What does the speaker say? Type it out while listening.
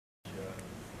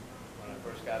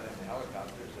got in the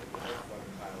helicopters and the airplane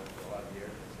pilots for a lot of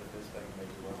years and said this thing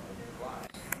maybe wasn't going to fly.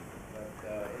 But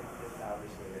it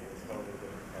obviously is totally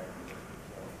different characteristics.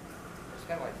 So it's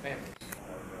kind of like families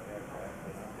of aircraft.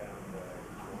 They knock down each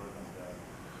one.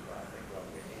 Well, I think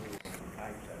roughly 81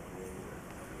 types of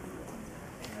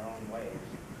in their own ways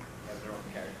have their own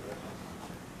characteristics.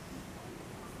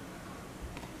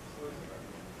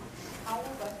 How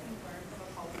will lessons learned from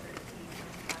Apollo 13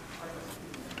 impact our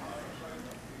students in college?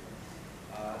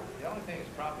 The only thing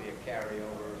that's probably a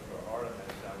carryover for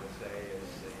Artemis, I would say, is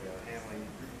the handling.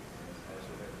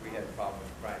 So that we had a problem with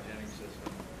the cryogenic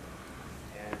system,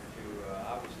 and to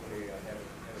obviously have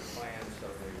a plan so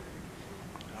the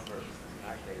number, in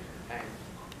our case, the tanks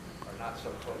are not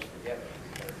so close together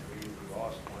because we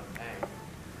lost one tank,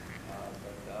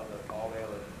 but all the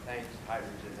other tanks,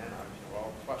 hydrogen and oxygen, were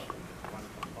all clustered in one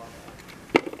compartment.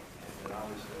 And then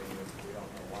obviously we don't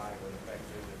know why, but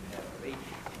effective and had a leak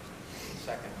in the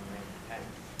second main tank.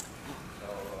 So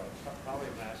probably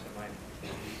NASA might use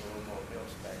a little more mil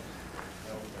specs.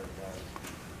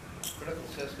 Critical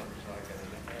systems like an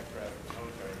aircraft the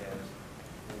military has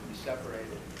will be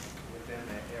separated within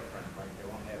the airframe. Like they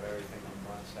won't have everything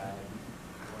on one side.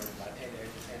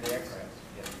 And the aircraft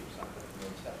get to do something.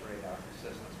 They'll separate out the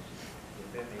systems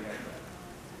within the aircraft.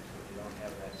 So you don't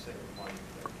have that single point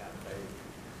that kind of phase.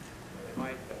 They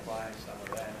might apply some of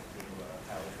that to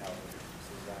how it's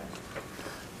designed.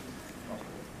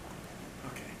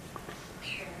 Okay.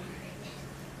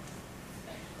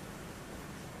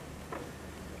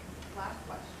 Last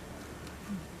question.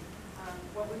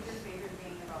 What was your favorite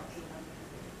thing about being on the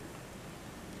committee?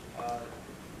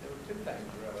 There were two things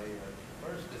really.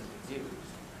 First is the views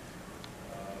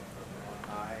from on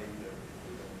high, the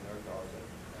Earth orbit.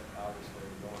 Obviously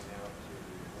going out to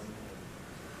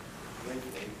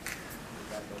Wednesday, we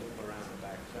got to look around the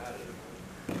back side of the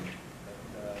moon.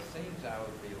 But scenes I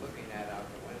would be looking at out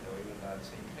the window, even though I'd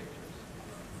seen pictures,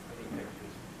 many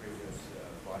pictures of previous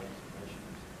flights and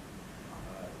missions.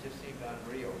 It just seemed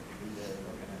unreal to be there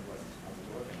looking at what I was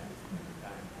looking at the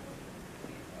time.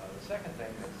 The second thing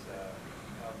that's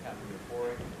kind of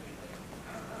euphoric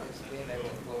is being able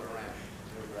to float around,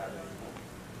 zero gravity,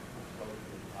 float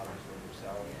obviously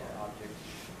yourself or objects,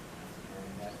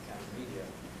 and that kind of media.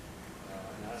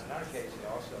 In our case, they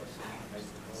also seem to make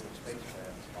the little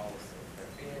spacecraft smaller than their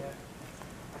feet.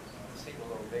 Seem a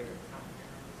little bigger.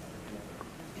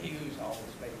 Use all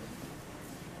the space.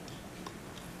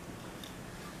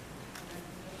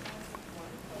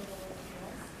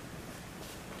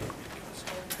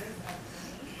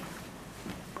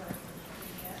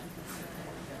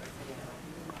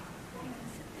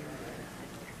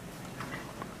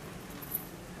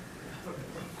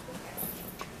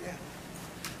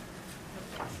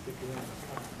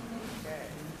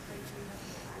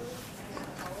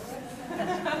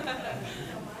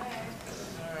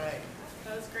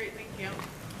 That was great, thank you.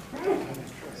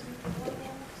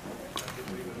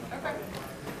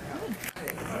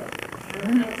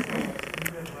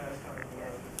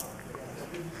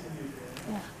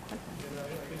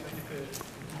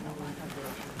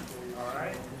 All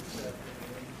right.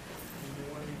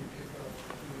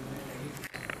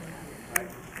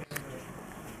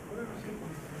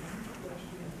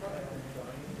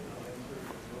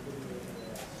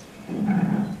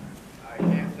 I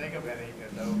can't think of any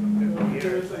because over 50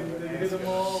 years.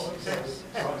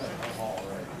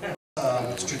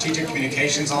 Strategic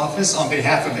Communications Office, on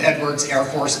behalf of Edwards Air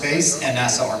Force Base and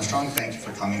NASA Armstrong, thank you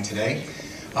for coming today.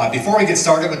 Before we get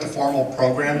started with the formal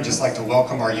program, I'd just like to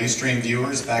welcome our Ustream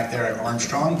viewers back there at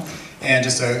Armstrong. And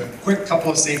just a quick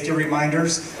couple of safety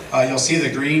reminders. You'll see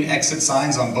the green exit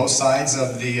signs on both sides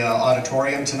of the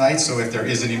auditorium tonight, so if there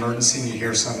is an emergency and you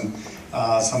hear some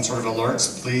sort of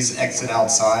alerts, please exit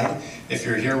outside. If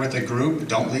you're here with a group,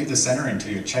 don't leave the center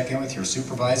until you check in with your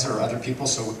supervisor or other people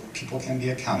so people can be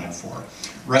accounted for.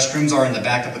 Restrooms are in the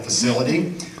back of the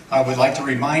facility. I would like to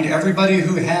remind everybody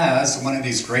who has one of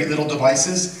these great little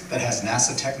devices that has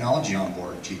NASA technology on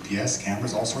board, GPS,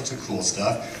 cameras, all sorts of cool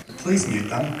stuff, please mute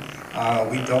them.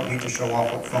 We don't need to show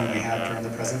off what phone we have during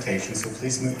the presentation, so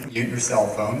please mute your cell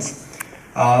phones.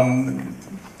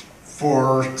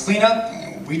 For cleanup,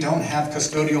 we don't have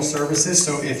custodial services,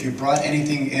 so if you brought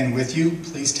anything in with you,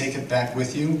 please take it back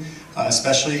with you,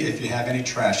 especially if you have any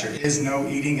trash. There is no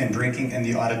eating and drinking in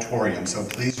the auditorium, so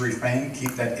please refrain,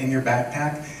 keep that in your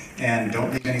backpack, and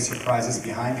don't leave any surprises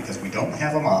behind because we don't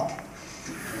have them up.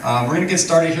 We're going to get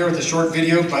started here with a short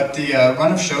video, but the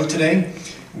run of show today,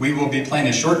 We will be playing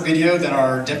a short video, then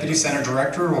our Deputy Center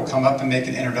Director will come up and make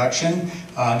an introduction.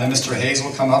 Then Mr. Haise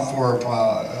will come up for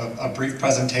a brief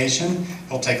presentation.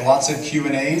 He'll take lots of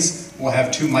Q&As. We'll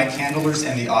have 2 mic handlers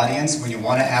in the audience. When you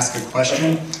want to ask a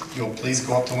question, you'll please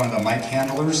go up to one of the mic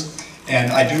handlers.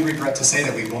 And I do regret to say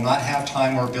that we will not have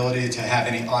time or ability to have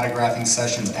any autographing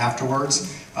sessions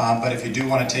afterwards. But if you do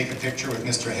want to take a picture with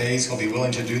Mr. Haise, he'll be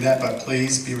willing to do that, but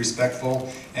please be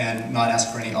respectful and not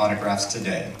ask for any autographs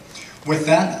today. With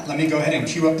that, let me go ahead and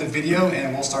cue up the video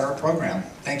and we'll start our program.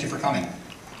 Thank you for coming. 50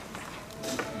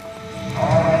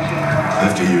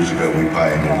 years ago, we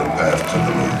pioneered the path to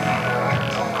the moon.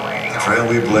 The trail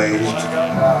we blazed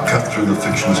cut through the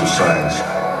fictions of science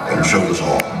and showed us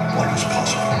all what was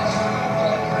possible.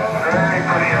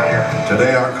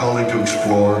 Today, our calling to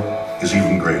explore is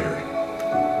even greater.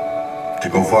 To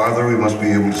go farther, we must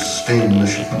be able to sustain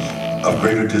missions of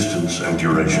greater distance and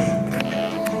duration.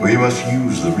 We must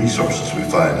use the resources we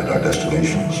find at our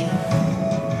destinations.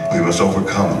 We must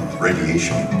overcome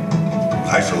radiation,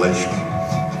 isolation,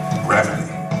 gravity,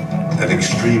 and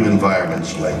extreme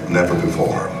environments like never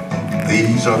before.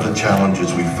 These are the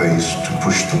challenges we face to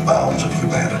push the bounds of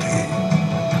humanity.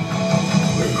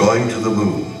 We're going to the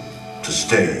moon to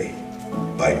stay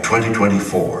by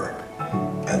 2024,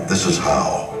 and this is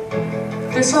how.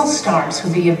 This all starts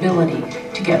with the ability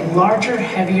to get larger,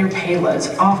 heavier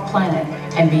payloads off-planet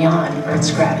and beyond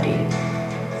Earth's gravity.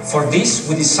 For this,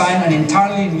 we designed an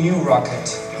entirely new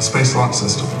rocket. A space launch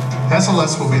system.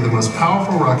 SLS will be the most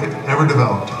powerful rocket ever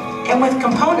developed. And with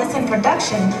components in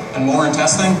production And more in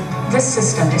testing? This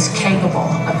system is capable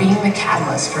of being the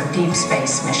catalyst for deep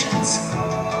space missions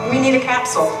we need a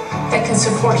capsule that can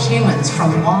support humans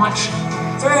from launch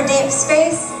through deep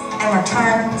space and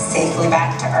return safely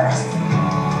back to Earth.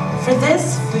 For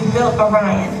this, we built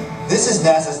Orion. This is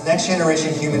NASA's next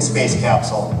generation human space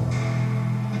capsule.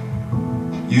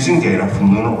 Using data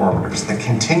from lunar orbiters that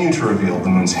continue to reveal the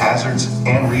moon's hazards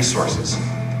and resources,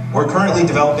 We're currently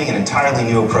developing an entirely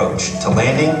new approach to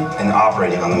landing and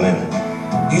operating on the moon.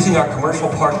 Using our commercial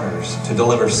partners to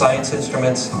deliver science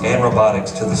instruments and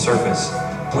robotics to the surface,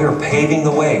 we are paving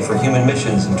the way for human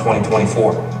missions in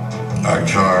 2024. Our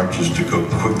charge is to go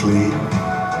quickly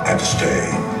and to stay,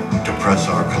 to press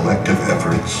our collective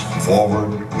efforts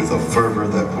forward with a fervor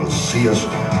that will see us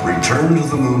return to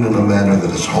the moon in a manner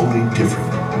that is wholly different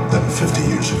than 50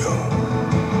 years ago.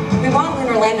 We want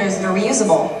lunar landers that are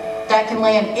reusable, that can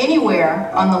land anywhere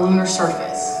on the lunar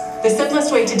surface. The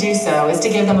simplest way to do so is to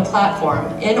give them a platform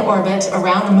in orbit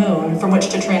around the moon from which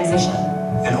to transition.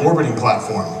 An orbiting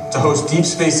platform to host deep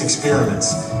space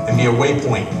experiments and be a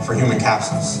waypoint for human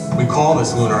capsules. We call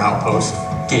this lunar outpost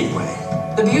Gateway.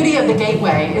 The beauty of the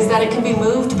Gateway is that it can be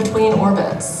moved between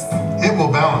orbits. It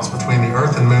will balance between the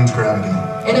Earth and Moon's gravity,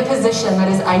 in a position that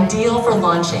is ideal for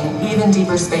launching even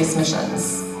deeper space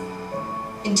missions.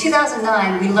 In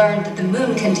 2009, we learned that the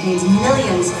moon contains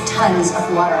millions of tons of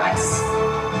water ice.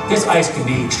 This ice can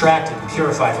be extracted and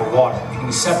purified for water. It can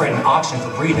be separated into oxygen for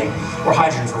breathing or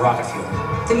hydrogen for rocket fuel.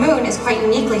 The moon is quite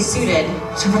uniquely suited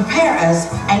to prepare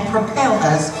us and propel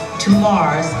us to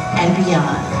Mars and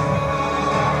beyond.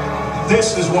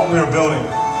 This is what we are building.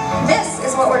 This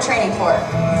is what we're training for.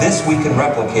 This we can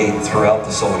replicate throughout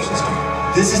the solar system.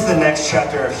 This is the next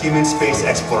chapter of human space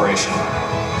exploration.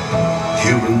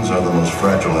 Humans are the most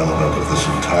fragile element of this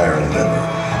entire endeavor,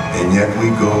 and yet we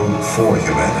go for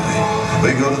humanity.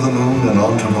 We go to the moon and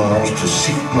on to Mars to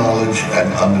seek knowledge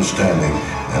and understanding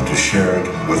and to share it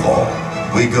with all.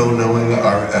 We go knowing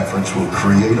our efforts will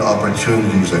create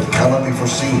opportunities that cannot be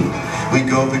foreseen. We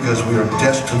go because we are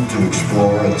destined to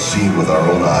explore and see with our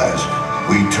own eyes.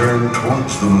 We turn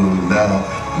towards the moon now,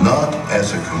 not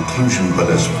as a conclusion, but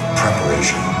as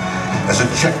preparation, as a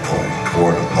checkpoint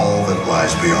toward all that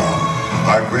lies beyond.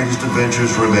 Our greatest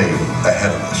adventures remain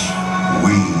ahead of us.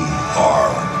 We are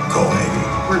going.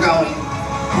 We're going.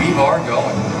 We are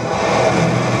going.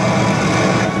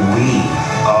 We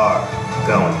are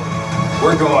going.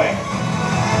 We're going.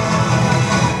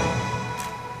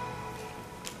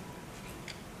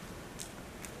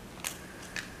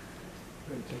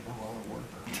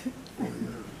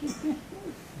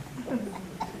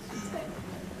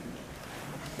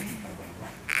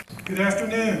 Good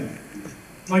afternoon.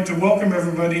 I'd like to welcome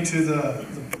everybody to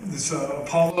this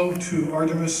Apollo to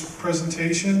Artemis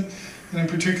presentation. And in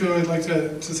particular, I'd like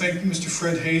to thank Mr.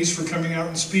 Fred Haise for coming out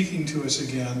and speaking to us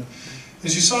again.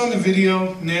 As you saw in the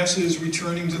video, NASA is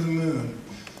returning to the moon.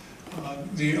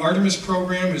 The Artemis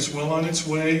program is well on its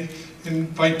way,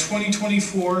 and by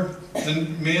 2024,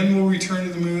 then man will return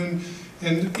to the moon,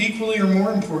 and equally or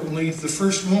more importantly, the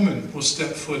first woman will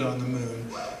step foot on the moon.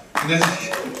 And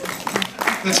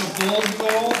that's a bold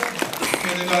goal,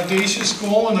 and an audacious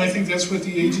goal, and I think that's what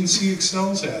the agency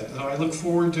excels at. I look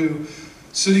forward to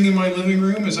sitting in my living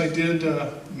room, as I did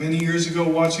many years ago,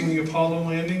 watching the Apollo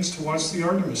landings, to watch the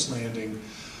Artemis landing.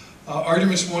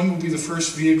 Artemis 1 will be the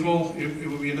first vehicle. It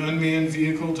will be an unmanned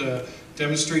vehicle to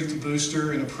demonstrate the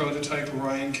booster in a prototype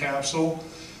Orion capsule.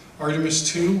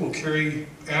 Artemis 2 will carry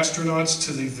astronauts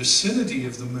to the vicinity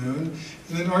of the moon,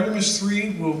 and then Artemis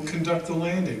 3 will conduct the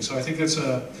landing. So I think that's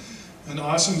an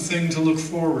awesome thing to look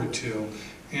forward to.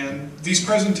 And these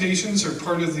presentations are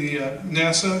part of the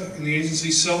NASA and the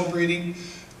agency celebrating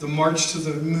the march to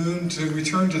the moon, to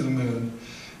return to the moon.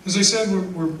 As I said,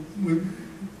 we're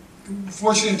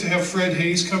fortunate to have Fred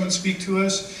Haise come and speak to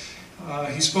us.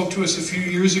 He spoke to us a few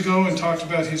years ago and talked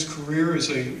about his career as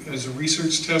a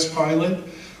research test pilot.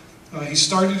 He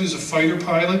started as a fighter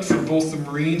pilot for both the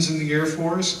Marines and the Air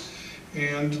Force,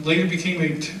 and later became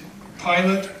a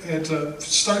pilot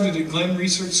started at Glenn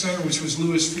Research Center, which was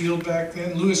Lewis Field back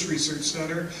then, Lewis Research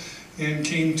Center, and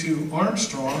came to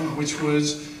Armstrong, which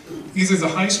was either the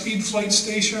high-speed flight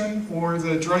station or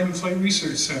the Dryden Flight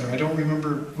Research Center. I don't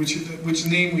remember which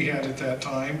name we had at that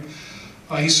time.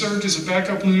 He served as a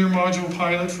backup lunar module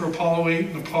pilot for Apollo 8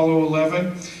 and Apollo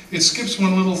 11. It skips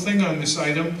one little thing on this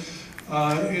item.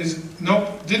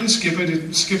 Nope, didn't skip it,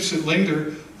 it skips it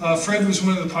later. Fred was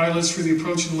one of the pilots for the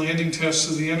approach and landing tests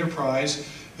of the Enterprise.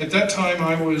 At that time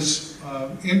I was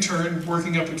intern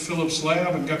working up at Phillips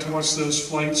Lab and got to watch those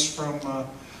flights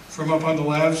from up on the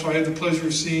lab, so I had the pleasure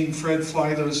of seeing Fred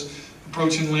fly those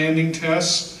approach and landing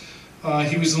tests.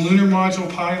 He was the lunar module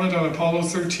pilot on Apollo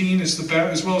 13 as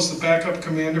well as the backup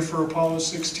commander for Apollo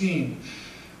 16.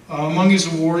 Among his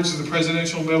awards are the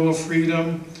Presidential Medal of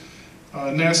Freedom,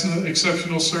 NASA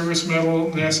Exceptional Service Medal,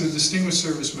 NASA Distinguished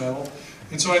Service Medal.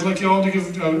 And so I'd like you all to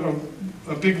give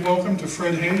a big welcome to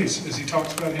Fred Haise as he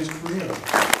talks about his career.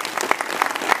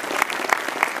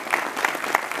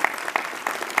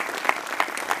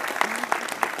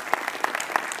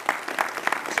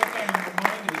 Except I am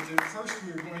reminded that first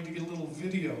we were going to get a little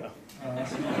video.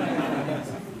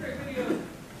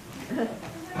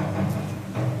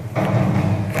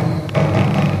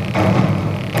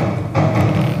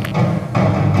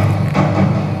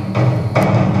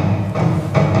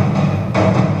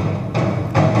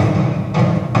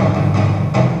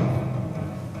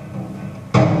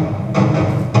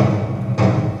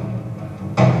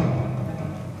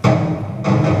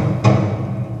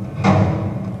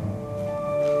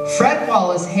 Fred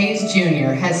Haise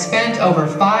Jr. has spent over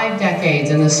 5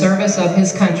 decades in the service of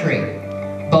his country,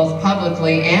 both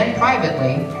publicly and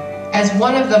privately, as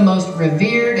one of the most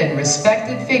revered and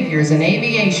respected figures in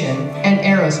aviation and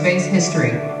aerospace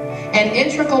history. An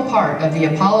integral part of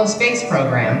the Apollo space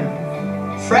program,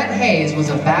 Fred Haise was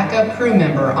a backup crew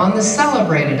member on the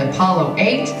celebrated Apollo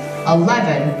 8,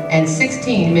 11, and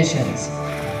 16 missions.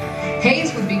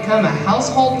 Haise would become a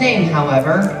household name,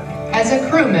 however, as a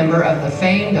crew member of the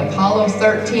famed Apollo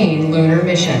 13 lunar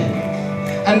mission.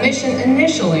 A mission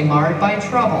initially marred by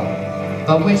trouble,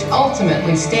 but which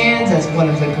ultimately stands as one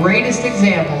of the greatest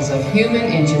examples of human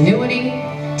ingenuity,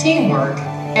 teamwork,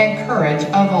 and courage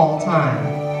of all time.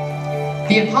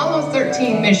 The Apollo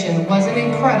 13 mission was an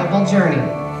incredible journey,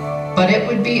 but it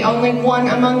would be only one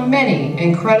among many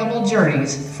incredible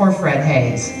journeys for Fred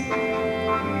Haise.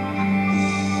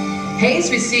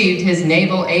 Haise received his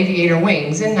Naval Aviator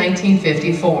wings in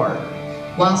 1954.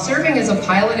 While serving as a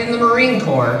pilot in the Marine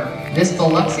Corps, this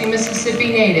Biloxi,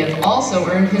 Mississippi native also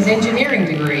earned his engineering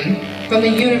degree from the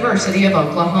University of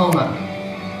Oklahoma.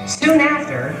 Soon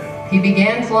after, he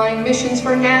began flying missions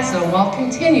for NASA while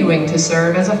continuing to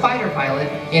serve as a fighter pilot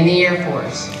in the Air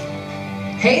Force.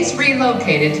 Haise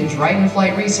relocated to Dryden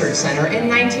Flight Research Center in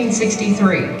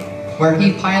 1963, where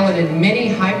he piloted many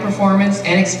high-performance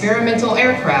and experimental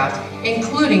aircraft,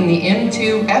 including the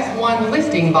M2 F1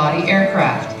 lifting body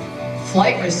aircraft,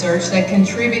 flight research that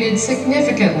contributed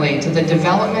significantly to the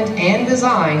development and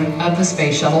design of the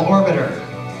Space Shuttle orbiter.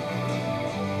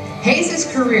 Haise's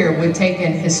career would take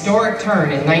an historic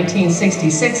turn in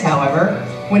 1966, however,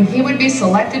 when he would be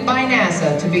selected by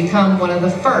NASA to become one of the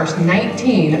first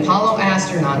 19 Apollo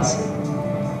astronauts.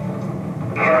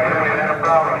 We've had a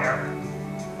problem here.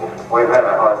 We've had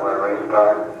a hardware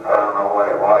restart. I don't know what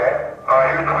it was.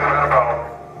 Houston, we've had a problem.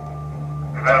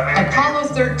 Apollo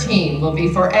 13 will be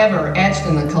forever etched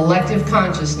in the collective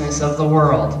consciousness of the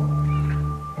world.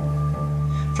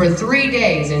 For 3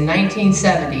 days in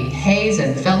 1970, Haise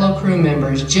and fellow crew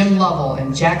members Jim Lovell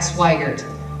and Jack Swigert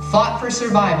fought for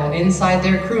survival inside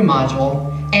their crew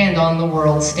module and on the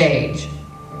world stage.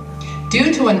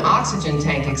 Due to an oxygen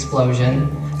tank explosion,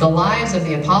 the lives of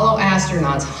the Apollo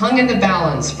astronauts hung in the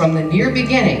balance from the near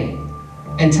beginning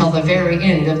until the very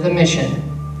end of the mission.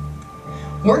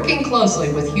 Working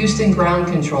closely with Houston ground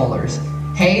controllers,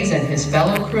 Haise and his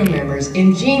fellow crew members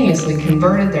ingeniously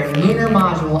converted their lunar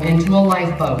module into a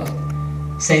lifeboat,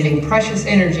 saving precious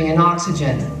energy and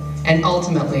oxygen, and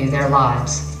ultimately their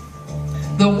lives.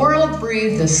 The world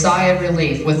breathed a sigh of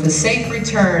relief with the safe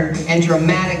return and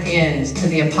dramatic end to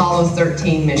the Apollo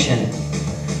 13 mission.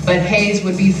 But Haise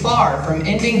would be far from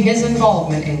ending his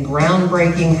involvement in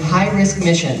groundbreaking, high-risk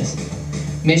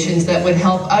missions that would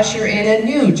help usher in a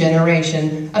new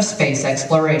generation of space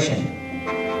exploration.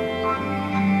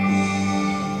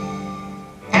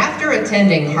 After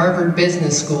attending Harvard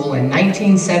Business School in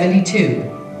 1972,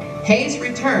 Haise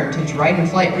returned to Dryden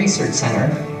Flight Research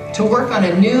Center to work on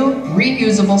a new,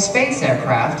 reusable space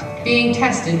aircraft being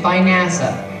tested by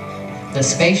NASA, the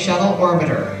Space Shuttle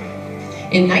Orbiter.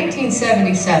 In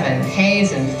 1977,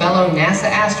 Haise and fellow NASA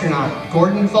astronaut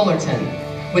Gordon Fullerton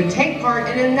would take part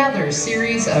in another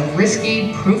series of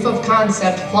risky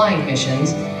proof-of-concept flying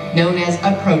missions known as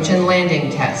approach and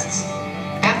landing tests.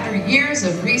 After years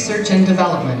of research and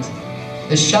development,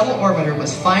 the shuttle orbiter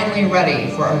was finally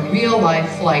ready for a real-life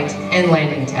flight and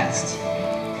landing test.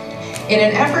 In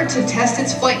an effort to test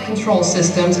its flight control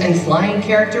systems and flying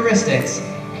characteristics,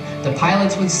 the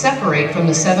pilots would separate from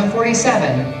the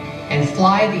 747 and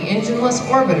fly the engineless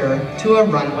orbiter to a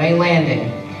runway landing.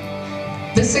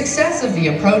 The success of the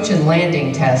approach and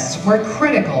landing tests were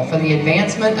critical for the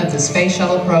advancement of the Space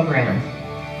Shuttle program.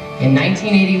 In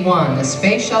 1981, the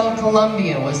Space Shuttle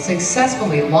Columbia was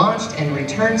successfully launched and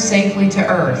returned safely to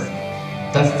Earth,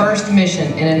 the first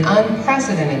mission in an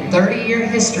unprecedented 30-year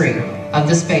history of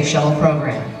the Space Shuttle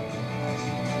program.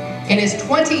 In his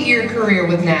 20-year career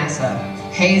with NASA,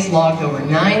 Haise logged over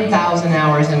 9,000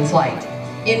 hours in flight,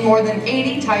 in more than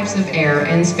 80 types of air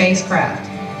and spacecraft,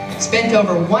 spent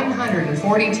over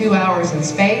 142 hours in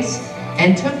space,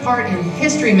 and took part in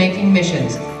history-making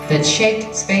missions that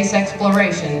shaped space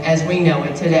exploration as we know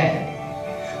it today.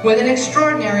 With an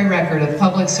extraordinary record of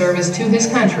public service to his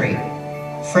country,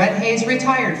 Fred Haise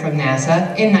retired from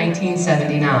NASA in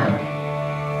 1979.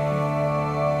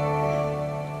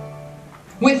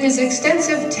 With his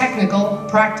extensive technical,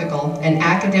 practical, and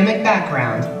academic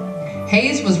background,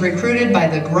 Haise was recruited by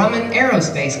the Grumman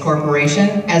Aerospace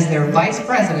Corporation as their Vice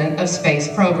President of Space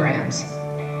Programs.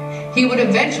 He would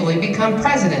eventually become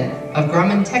President of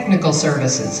Grumman Technical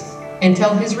Services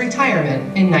until his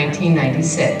retirement in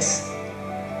 1996.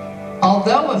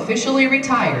 Although officially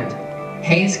retired,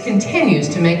 Haise continues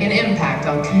to make an impact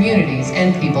on communities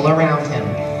and people around him.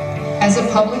 As a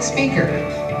public speaker,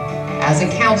 as a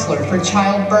counselor for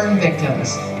child burn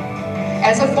victims,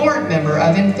 as a board member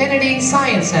of Infinity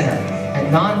Science Center, a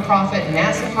nonprofit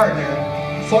NASA partner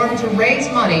formed to raise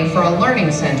money for a learning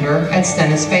center at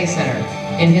Stennis Space Center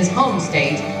in his home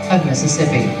state of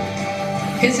Mississippi.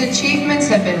 His achievements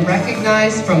have been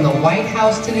recognized from the White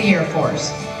House to the Air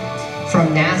Force,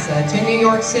 from NASA to New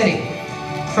York City,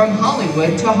 from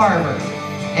Hollywood to Harvard,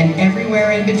 and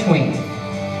everywhere in between.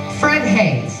 Fred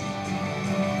Haise,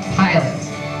 pilot,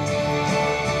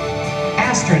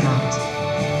 astronaut,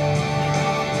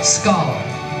 scholar,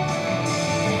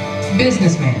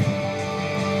 businessman,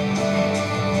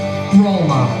 role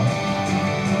model,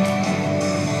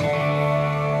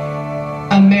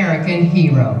 American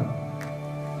hero.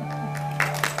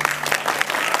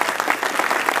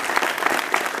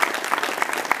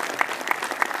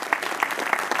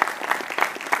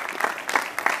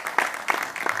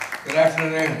 Good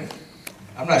afternoon.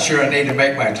 I'm not sure I need to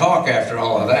make my talk after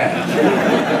all of that.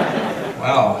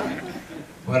 Wow,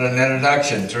 what an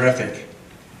introduction, terrific.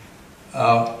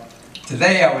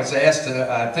 Today I was asked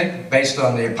to, I think based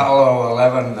on the Apollo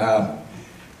 11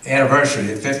 anniversary,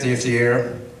 the 50th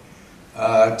year,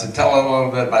 to tell a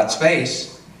little bit about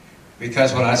space,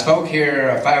 because when I spoke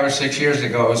here 5 or 6 years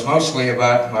ago, it was mostly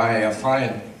about my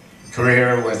flying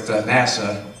career with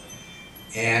NASA.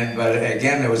 But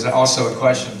again, there was also a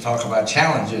question to talk about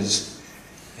challenges,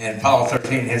 and Apollo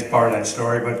 13 is part of that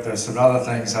story, but there's some other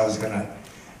things I was going to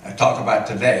talk about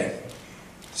today.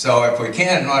 So if we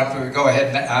can, if we go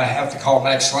ahead, I have to call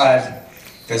next slide,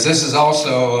 because this is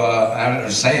also, I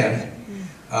understand,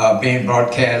 being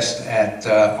broadcast at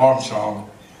Armstrong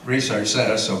Research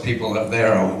Center, so people up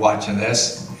there are watching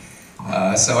this.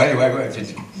 So anyway, if you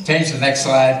change the next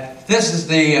slide, this is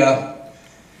the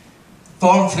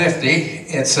Form 50.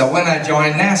 It's when I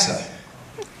joined NASA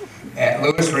at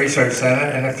Lewis Research Center,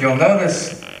 and if you'll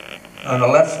notice on the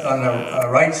left, on the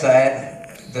right side,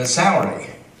 the salary.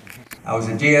 I was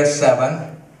a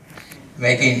GS7,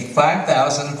 making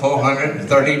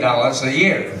 $5,430 a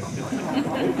year.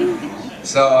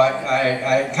 So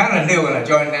I kind of knew when I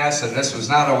joined NASA this was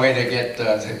not a way to get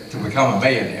to become a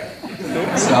millionaire.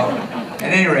 So, at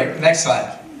any rate, next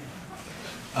slide.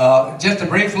 Just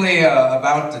briefly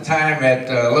about the time at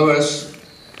Lewis,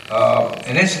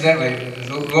 and incidentally,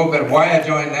 a little bit of why I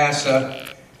joined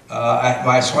NASA.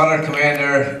 My squadron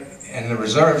commander in the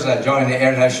reserves, I joined the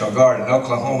Air National Guard in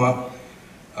Oklahoma.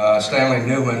 Stanley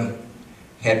Newman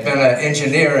had been an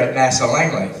engineer at NASA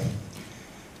Langley.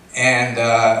 And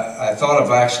I thought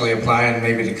of actually applying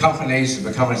maybe to companies to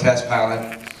become a test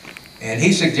pilot. And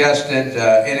he suggested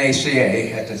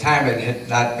NACA. At the time it had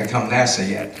not become NASA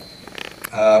yet.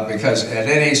 Because at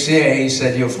NACA he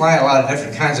said you'll fly a lot of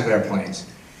different kinds of airplanes.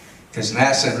 Because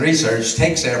NASA research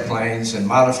takes airplanes and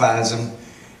modifies them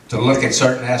to look at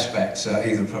certain aspects,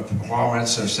 either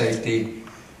performance or safety.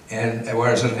 And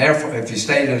whereas if you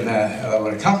stayed in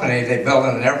with a company, they build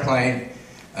an airplane,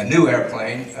 a new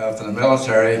airplane for the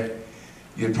military,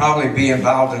 you'd probably be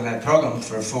involved in that program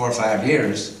for 4 or 5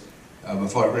 years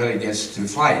before it really gets to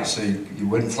flight. So you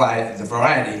wouldn't fly the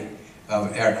variety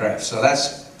of aircraft. So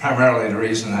that's primarily the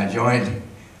reason I joined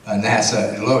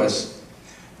NASA at Lewis.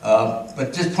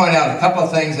 But just point out a couple of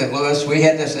things at Lewis. We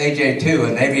had this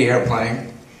AJ-2, a Navy airplane,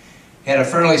 had a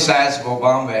fairly sizable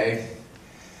bomb bay,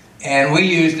 and we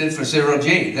used it for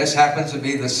zero-G. This happens to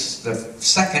be the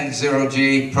second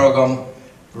zero-G program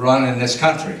run in this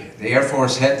country. The Air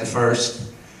Force had the first,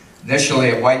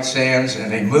 initially at White Sands,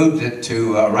 and they moved it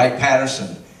to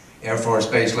Wright-Patterson Air Force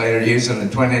Base later, using the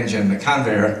twin engine, the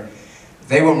Convair.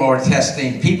 They were more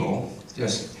testing people,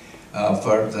 just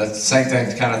for the same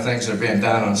kind of things that are being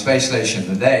done on Space Station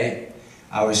today,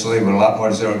 obviously with a lot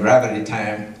more zero gravity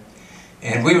time.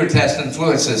 And we were testing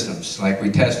fluid systems, like we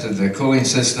tested the cooling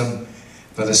system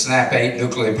for the SNAP-8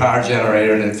 nuclear power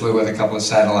generator that flew with a couple of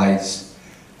satellites.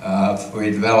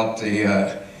 We developed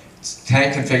the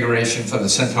tank configuration for the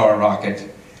Centaur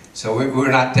rocket. So we were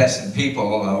not testing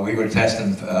people, we were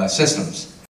testing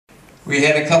systems. We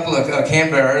had a couple of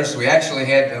Canberras. We actually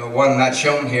had one not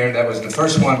shown here that was the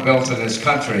first one built in this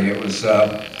country. It was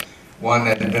one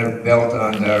that had been built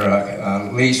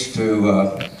under lease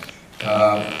to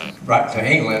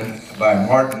England by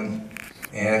Martin,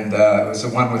 and it was the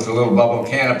one with the little bubble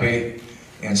canopy,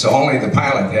 and so only the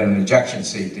pilot had an ejection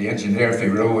seat. The engineer, if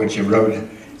you rode, which you rode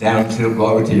down to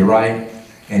below to your right,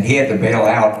 and he had to bail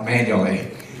out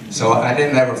manually. So I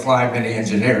didn't ever fly many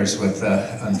engineers with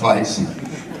on flights.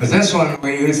 But this one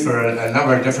we used for a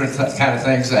number of different kind of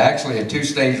things. Actually, a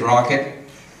 2-stage rocket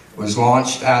was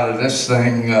launched out of this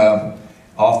thing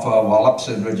off Wallops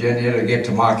in Virginia to get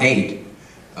to Mach 8.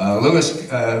 Lewis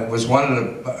was one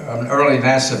of the early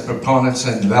NASA proponents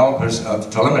and developers of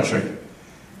telemetry.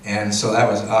 And so that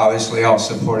was obviously all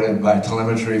supported by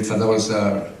telemetry for those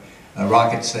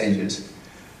rocket stages.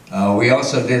 We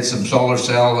also did some solar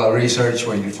cell research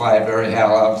where you could fly at very high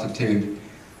altitude,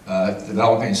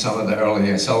 developing some of the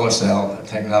early solar cell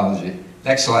technology.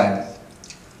 Next slide.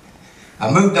 I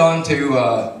moved on to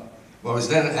what was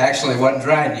then actually wasn't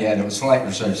Dryden yet, it was Flight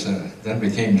Research Center, then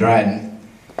became Dryden.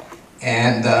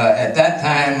 And at that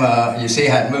time, you see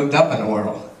I had moved up in the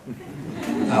world.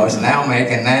 I was now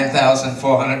making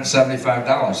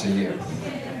 $9,475 a year.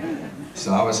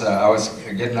 So I was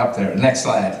getting up there. Next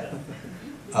slide.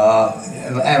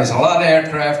 There was a lot of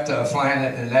aircraft flying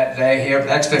in that day here.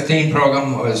 The X-15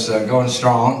 program was going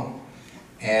strong.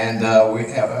 And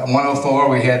 104,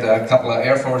 we had a couple of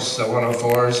Air Force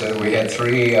 104s, and we had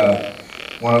 3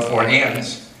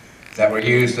 104Ns that were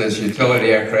used as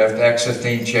utility aircraft,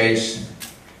 X-15 Chase,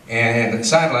 and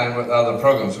sidelined with other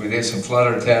programs. We did some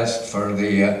flutter tests for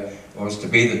the, what was to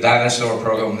be the dinosaur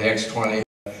program, the X-20.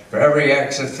 For every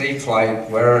X-15 flight,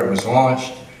 where it was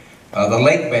launched, the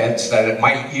lake beds that it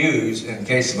might use in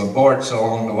case of aborts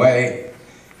along the way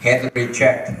had to be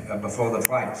checked before the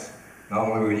flights.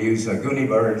 Normally we would use a Goonie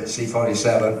Bird,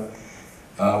 C-47.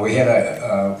 We had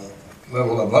a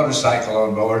little motorcycle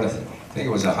on board. I think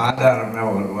it was a Honda, I don't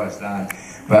know what it was, Don.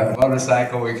 But a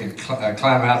motorcycle we could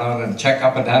climb out on and check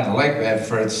up and down the lake bed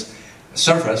for its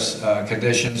surface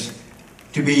conditions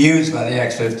to be used by the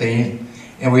X-15.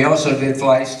 And we also did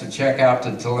flights to check out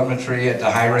the telemetry at the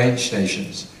high-range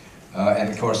stations. And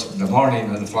of course, the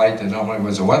morning of the flight, there normally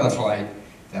was a weather flight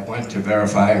that went to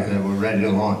verify that we're ready to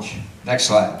launch. Next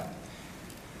slide.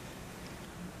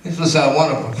 This was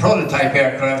one of the prototype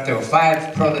aircraft. There were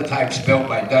 5 prototypes built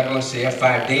by Douglas, the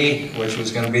F-5D, which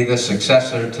was going to be the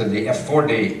successor to the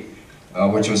F-4D,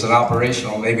 which was an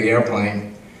operational Navy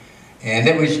airplane. And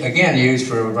it was, again, used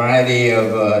for a variety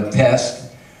of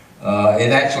tests.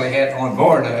 It actually had on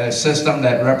board a system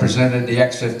that represented the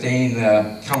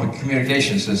X-15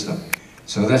 communication system.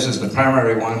 So this is the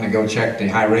primary one to go check the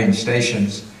high-range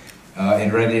stations.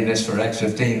 in readiness for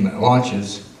X-15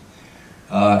 launches.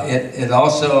 It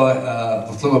also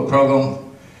flew a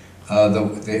program.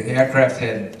 The aircraft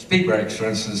had speed brakes, for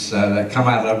instance, that come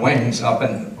out of the wings, up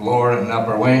in lower and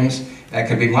upper wings, that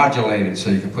could be modulated, so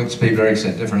you could put speed brakes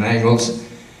at different angles.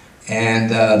 And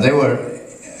they were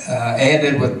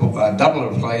added with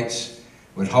doubler plates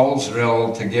with holes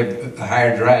drilled to give a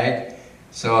higher drag.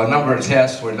 So a number of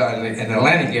tests were done. In the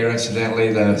landing gear,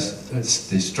 incidentally, the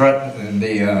strut and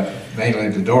mainly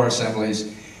the door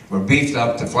assemblies were beefed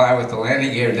up to fly with the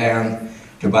landing gear down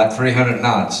to about 300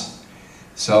 knots.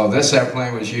 So this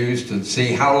airplane was used to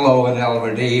see how low an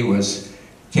LVD was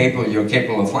you're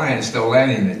capable of flying and still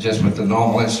landing it just with the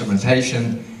normal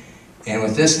instrumentation. And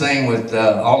with this thing, with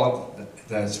all of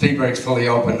the speed brakes fully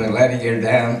open, the landing gear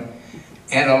down,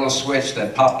 and a little switch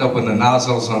that popped open the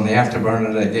nozzles on the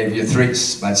afterburner that gave you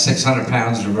about 600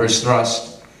 pounds reverse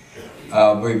thrust,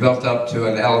 we built up to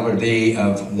an LVD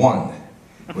of 1,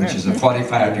 which is a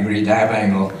 45-degree dive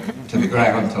angle to the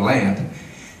ground to land.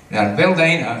 Now, Bill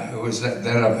Dana, who was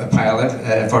then a pilot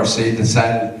at FRC,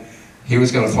 decided he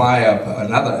was going to fly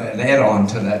an add-on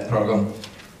to that program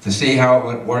to see how it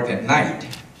would work at night.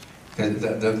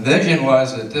 The vision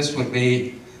was that this would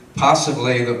be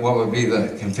possibly what would be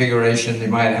the configuration you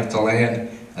might have to land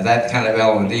at that kind of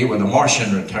LVD with a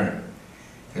Martian return.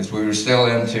 Because we were still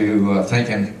into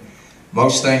thinking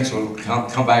most things would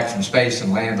come back from space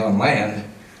and land on land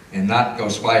and not go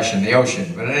splash in the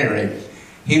ocean. But at any rate,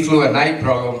 he flew a night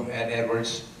program at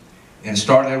Edwards and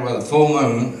started with a full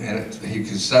moon, and he could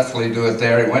successfully do it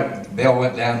there. Bill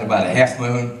went down to about a half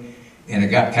moon, and it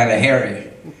got kind of hairy.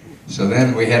 So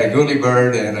then we had a Gooley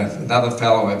Bird and another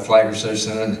fellow at Flight Research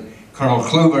Center, Colonel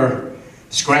Kluber,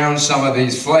 scrounged some of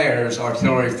these flares,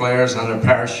 artillery flares, under a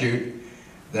parachute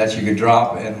that you could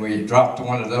drop, and we dropped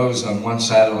one of those on one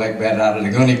side of the leg bed out of the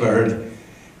Gooley Bird,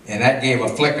 and that gave a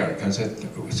flicker because it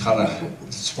was kind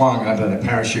of swung under the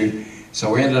parachute.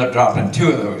 So we ended up dropping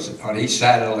 2 of those on each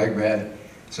side of the leg bed.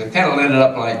 So it kind of lit it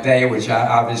up like day, which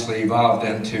obviously evolved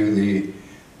into the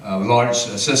large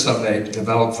system they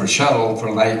developed for shuttle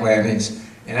for night landings.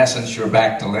 In essence, you're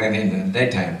back to landing in the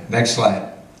daytime. Next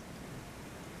slide.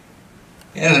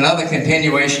 And another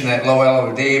continuation of that low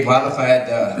LOD, modified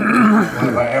one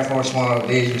of our Air Force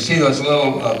 1ODs. You see those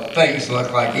little things that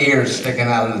look like ears sticking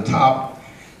out of the top.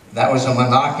 That was a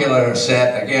monocular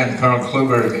set. Again, Colonel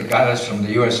Kluber got us from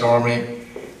the U.S. Army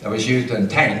that was used in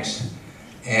tanks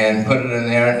and put it in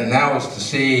there. And that was to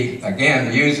see,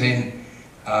 again, using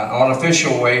an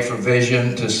artificial way for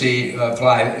vision to see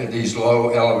fly these low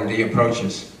LOD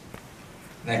approaches.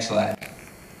 Next slide.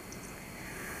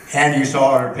 And you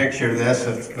saw our picture of this.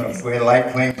 We had a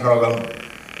light plane program.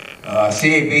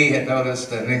 CAB had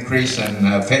noticed an increase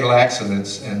in fatal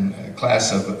accidents in a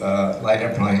class of light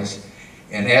airplanes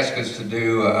and asked us to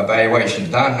do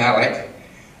evaluation. Don Malik,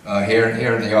 here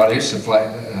in the audience,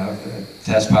 a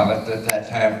test pilot at that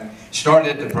time,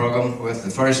 started the program with the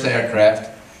first aircraft,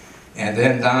 and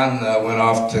then Don went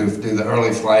off to do the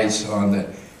early flights on the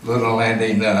lunar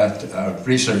landing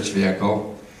research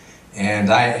vehicle, and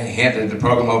I handed the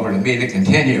program over to me to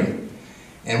continue.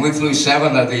 And we flew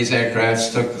 7 of these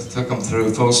aircrafts, took them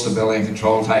through full stability and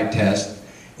control type test,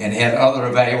 and had other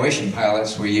evaluation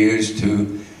pilots we used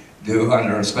to do,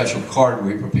 under a special card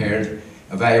we prepared,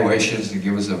 evaluations to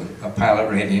give us a pilot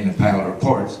rating and pilot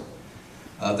reports.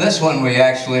 This one we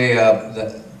actually,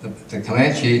 the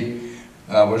Comanche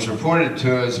was reported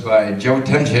to us by Joe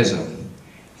Timchism.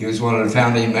 He was one of the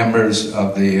founding members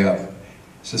of the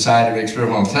Society of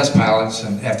Experimental Test Pilots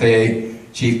and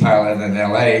FAA chief pilot in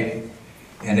LA.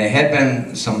 And there had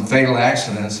been some fatal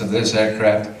accidents of this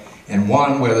aircraft, and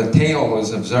one where the tail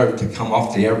was observed to come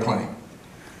off the airplane.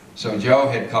 So Joe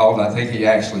had called, I think he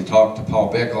actually talked to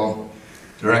Paul Bickle,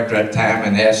 director at the time,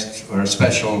 and asked for a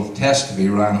special test to be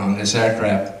run on this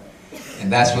aircraft.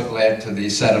 And that's what led to the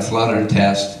set of flutter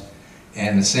test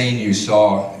and the scene you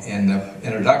saw in the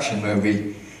introduction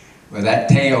movie, where that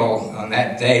tail, on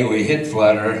that day we hit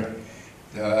flutter,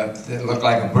 it looked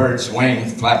like a bird's wing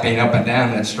flapping up and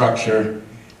down that structure.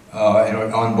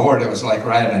 And on board it was like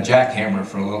riding a jackhammer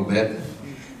for a little bit.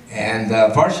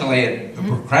 And fortunately it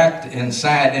cracked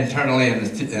inside internally in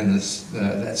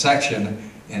that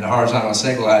section in the horizontal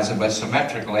stabilizer, but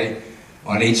symmetrically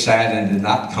on each side, and did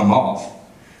not come off.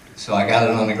 So I got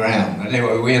it on the ground.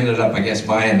 Anyway, we ended up, I guess,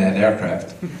 buying that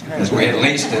aircraft because we had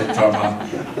leased it from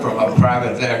a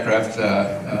private aircraft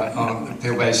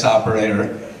field-based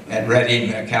operator at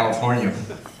Redding, California.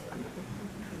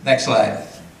 Next slide.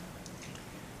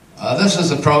 This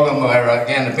is a program where,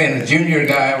 again, being a junior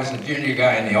guy, I was a junior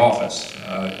guy in the office.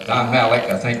 Don Malik,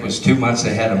 I think, was 2 months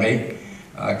ahead of me,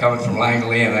 coming from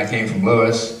Langley, and I came from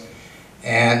Lewis.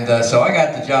 And so I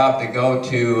got the job to go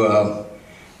to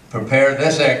prepare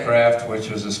this aircraft, which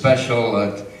was a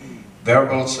special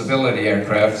variable stability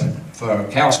aircraft for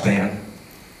CalSpan.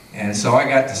 And so I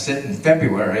got to sit in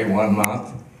February 1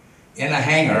 month in a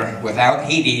hangar without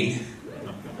heating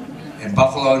in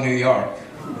Buffalo, New York,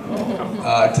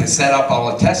 to set up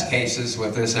all the test cases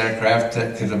with this aircraft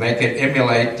to make it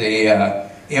emulate the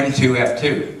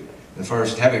M2F2, the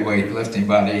first heavyweight lifting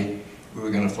body we were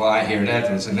going to fly here at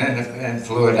Edwards, and then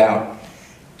flew it out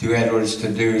to Edwards to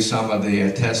do some of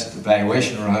the test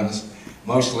evaluation runs,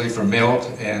 mostly for Milt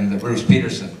and Bruce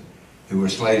Peterson, who were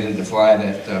slated to fly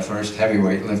that first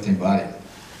heavyweight lifting body.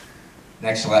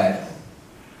 Next slide.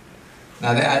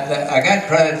 Now, I got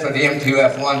credit for the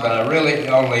M2F1, but I really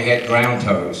only had ground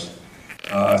toes.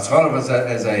 Sort of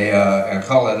as I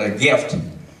call it a gift.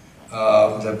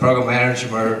 The program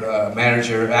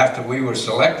manager, after we were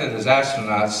selected as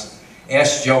astronauts,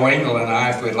 asked Joe Engel and I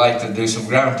if we'd like to do some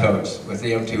ground toes with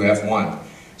the M2F1.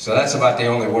 So that's about the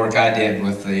only work I did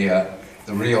with the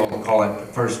real, we'll call it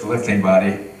first lifting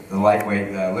body, the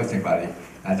lightweight lifting body.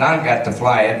 Now Don got to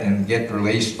fly it and get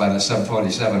released by the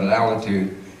 747 at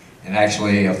altitude and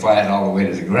actually fly it all the way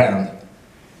to the ground.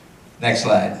 Next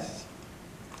slide.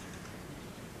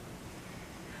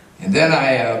 And then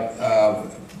I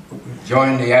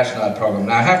joined the astronaut program.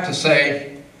 Now I have to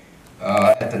say,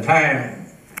 at the time,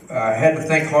 I had to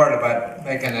think hard about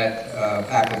making that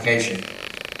application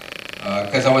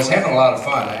because I was having a lot of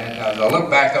fun. And as I look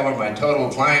back over my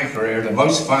total flying career, the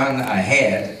most fun I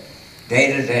had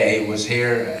day to day was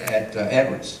here at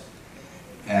Edwards,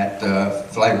 at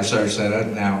Flight Research Center,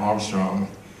 now Armstrong.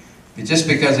 Just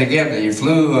because, again, you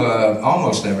flew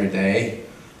almost every day.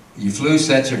 You flew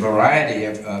such a variety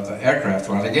of aircraft.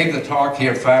 When I gave the talk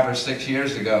here 5 or 6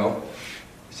 years ago,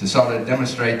 to sort of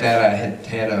demonstrate that, I had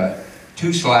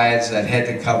 2 slides that had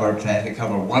to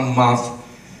cover 1 month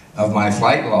of my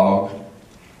flight log,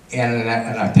 and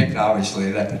I picked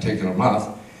obviously that particular month.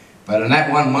 But in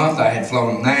that 1 month, I had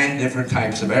flown 9 different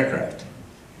types of aircraft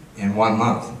in 1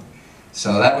 month.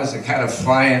 So that was the kind of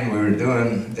flying we were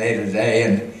doing day to day,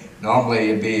 and normally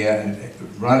you'd be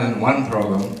running one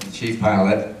program, chief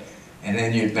pilot, and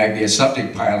then you'd maybe a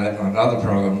subject pilot on other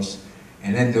programs,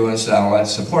 and then doing all that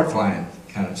support flying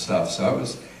kind of stuff. So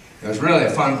it was really a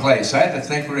fun place. I had to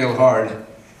think real hard,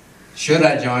 should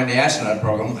I join the astronaut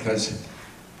program? Because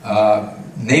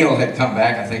Neil had come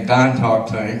back, I think Don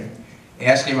talked to him,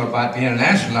 asked him about being an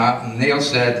astronaut, and Neil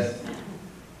said,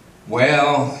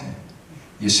 well,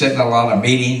 you sit in a lot of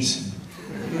meetings,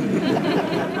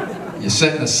 you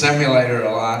sit in the simulator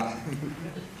a lot,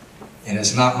 and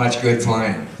it's not much good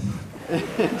flying.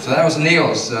 So that was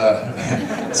Neil's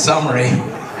summary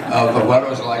of what it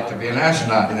was like to be an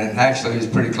astronaut, and it actually was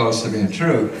pretty close to being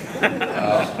true.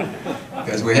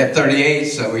 Because we had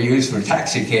 38s that we used for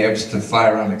taxi cabs to fly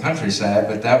around the countryside,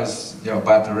 but that was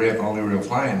about the only real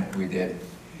flying we did.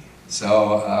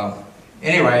 So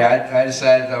anyway, I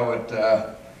decided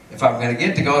though if I'm going to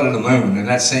get to go to the moon, and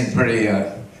that seemed pretty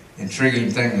intriguing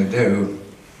thing to do,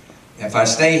 if I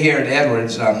stay here at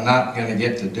Edwards, I'm not going to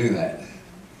get to do that.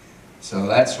 So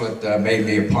that's what made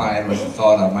me apply with the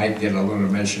thought I might get a lunar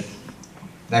mission.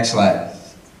 Next slide.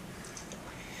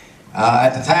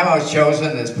 At the time I was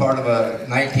chosen as part of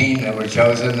 19 that were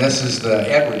chosen. This is the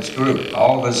Edwards group.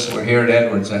 All of us were here at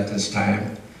Edwards at this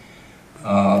time.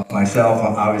 Myself,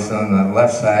 obviously on the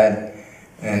left side,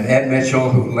 and Ed Mitchell,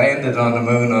 who landed on the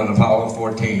moon on Apollo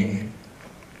 14.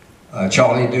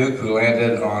 Charlie Duke, who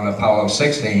landed on Apollo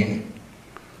 16.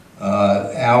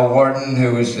 Al Warden,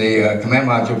 who was the command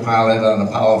module pilot on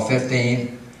Apollo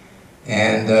 15,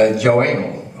 and Joe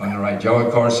Engel on the right. Joe,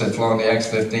 of course, had flown the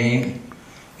X-15.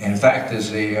 In fact,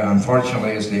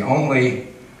 unfortunately, is the only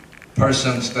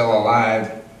person still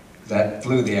alive that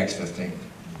flew the X-15.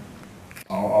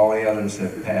 All the others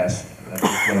have passed that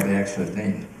flew the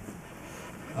X-15.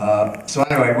 So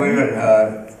anyway,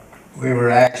 we were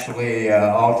actually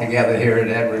all together here at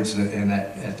Edwards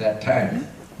at that time.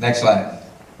 Next slide.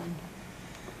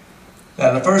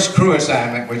 The first crew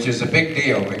assignment, which is a big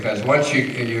deal, because once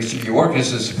you work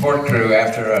as a support crew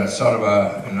after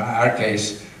in our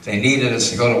case, they needed us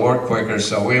to go to work quicker,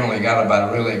 so we only got about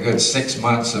a really good 6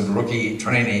 months of rookie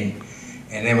training,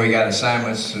 and then we got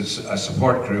assignments to a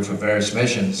support crew for various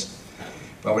missions.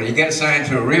 But when you get assigned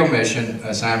to a real mission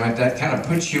assignment, that kind of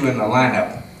puts you in the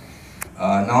lineup.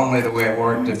 Normally the way it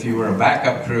worked, if you were a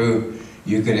backup crew,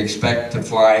 you could expect to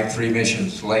fly 3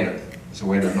 missions later. That's the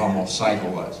way the normal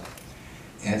cycle was.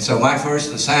 And so my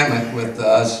first assignment with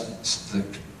us, the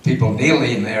people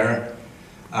kneeling there,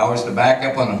 I was the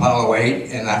backup on Apollo 8,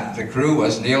 and the crew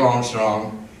was Neil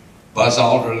Armstrong, Buzz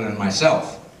Aldrin, and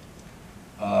myself.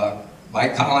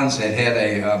 Mike Collins had had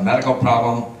a medical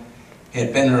problem,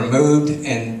 had been removed,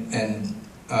 and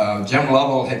Jim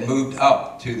Lovell had moved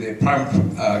up to the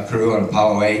prime crew on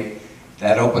Apollo 8.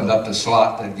 That opened up the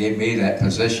slot that gave me that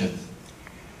position.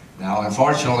 Now,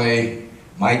 unfortunately,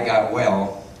 Mike got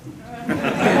well.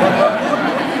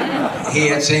 He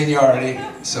had seniority,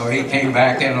 so he came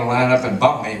back in the lineup and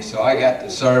bumped me. So I got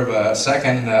to serve a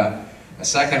second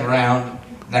round.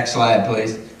 Next slide,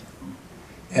 please.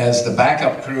 As the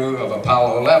backup crew of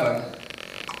Apollo 11,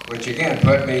 which again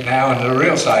put me now in the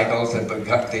real cycle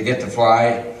to get to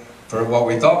fly for what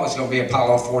we thought was going to be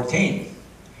Apollo 14.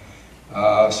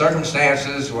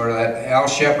 Circumstances were that Al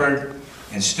Shepard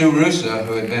and Stu Russa,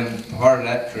 who had been part of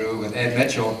that crew with Ed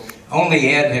Mitchell, only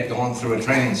Ed had gone through a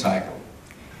training cycle.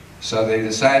 So they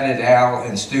decided Al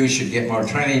and Stu should get more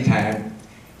training time.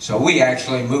 So we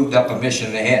actually moved up a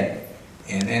mission ahead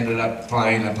and ended up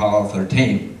flying Apollo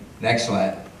 13. Next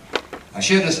slide. I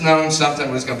should have known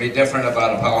something was going to be different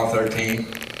about Apollo 13,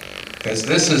 because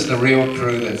this is the real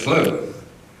crew that flew.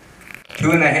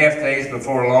 2.5 days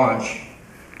before launch,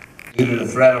 due to the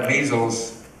threat of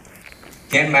measles,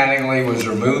 Ken Mattingly was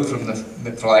removed from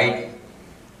the flight,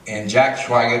 and Jack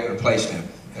Schweigert replaced him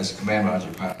as command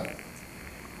module pilot.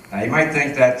 Now, you might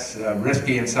think that's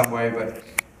risky in some way, but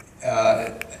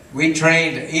we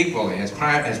trained equally. As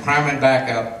prime and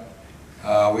backup,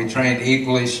 we trained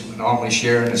equally, normally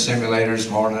sharing the simulators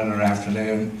morning or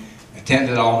afternoon,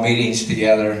 attended all meetings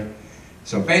together.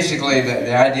 So basically,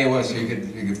 the idea was you could,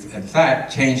 in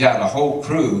fact, change out a whole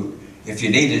crew if you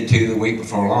needed to the week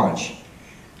before launch.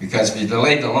 Because if you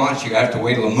delayed the launch, you have to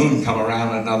wait till the moon come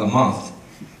around another month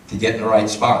to get in the right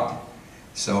spot.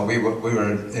 So we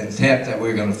were intent that we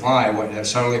were going to fly. It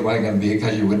certainly wasn't going to be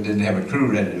because you didn't have a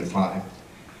crew ready to fly.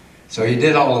 So he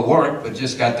did all the work, but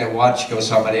just got to watch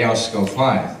somebody else go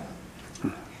fly.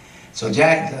 So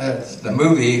Jack, the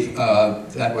movie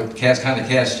that would kind of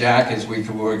cast Jack as we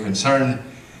were concerned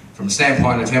from the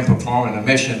standpoint of him performing a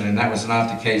mission, and that was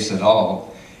not the case at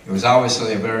all. It was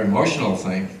obviously a very emotional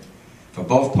thing for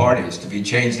both parties to be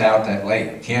changed out that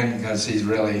late. Ken, because he's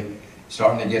really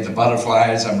starting to get the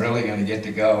butterflies, I'm really going to get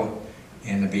to go,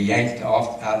 and to be yanked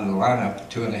off out of the lineup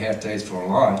 2.5 days before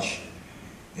launch.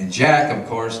 And Jack, of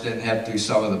course, didn't have to do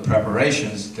some of the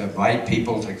preparations to invite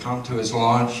people to come to his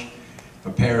launch,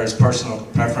 prepare his personal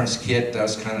preference kit,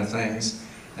 those kind of things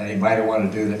that he might have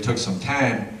wanted to do that took some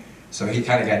time. So he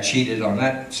kind of got cheated on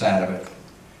that side of it.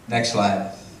 Next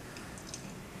slide.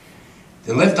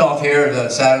 The liftoff here of the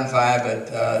Saturn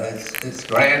V, it's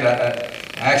grand.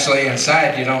 Actually,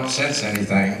 inside you don't sense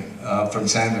anything from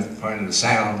the point of the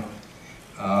sound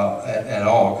at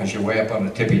all, because you're way up on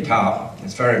the tippy top.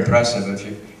 It's very impressive.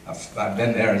 I've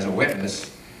been there as a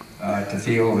witness to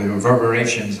feel the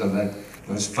reverberations of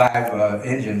those 5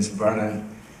 engines burning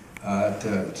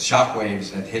to shock waves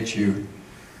that hit you.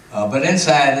 But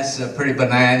inside it's pretty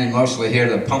benign. You mostly hear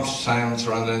the pump sounds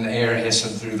running in the air,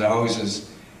 hissing through the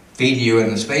hoses, feeding you in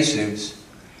the spacesuits.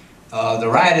 The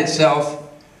ride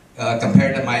itself,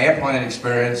 compared to my airplane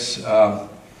experience,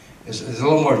 is a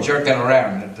little more jerking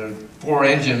around. The 4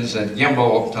 engines that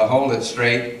gimbal to hold it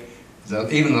straight,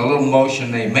 even the little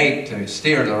motion they make to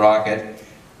steer the rocket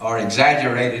are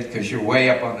exaggerated because you're way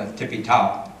up on the tippy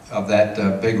top of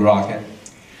that big rocket.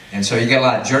 And so you get a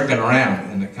lot of jerking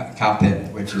around in the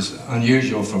cockpit, which is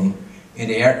unusual from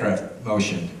any aircraft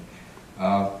motion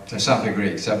to some degree,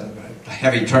 except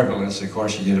heavy turbulence, of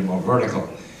course, you get it more vertical.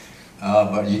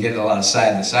 But you get a lot of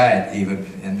side to side even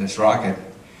in this rocket.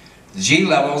 The G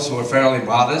levels were fairly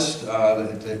modest.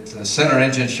 The center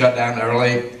engine shut down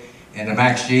early, and the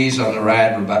max Gs on the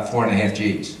ride were about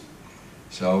 4.5 Gs.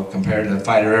 So compared to the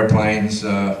fighter airplanes,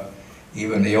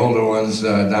 even the older ones,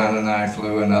 Don and I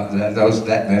flew, and up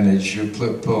that vintage, you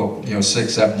pull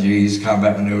 6, 7 Gs,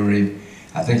 combat maneuvering.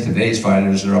 I think today's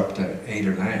fighters are up to 8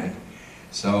 or 9.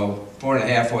 So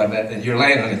 4.5 wasn't that, and you're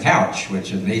laying on the couch,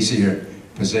 which is an easier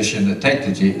position to take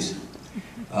the Gs.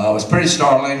 It was pretty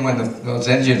startling when those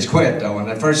engines quit, though. When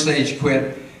the first stage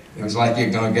quit, it was like you're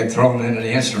going to get thrown into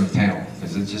the instrument panel,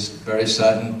 because it's just very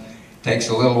sudden. Takes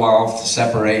a little while to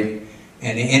separate,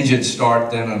 and the engines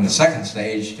start then on the second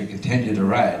stage to continue to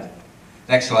ride.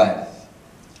 Next slide.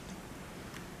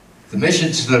 The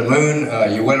missions to the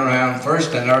moon, you went around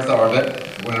first in Earth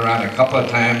orbit, went around a couple of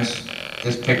times.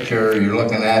 This picture you're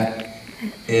looking at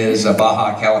is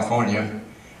Baja, California.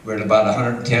 We're at about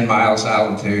 110 miles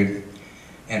altitude.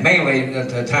 And mainly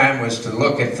the time was to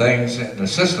look at things, the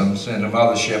systems in the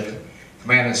mothership,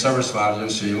 command and service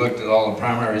modules, so you looked at all the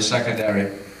primary,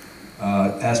 secondary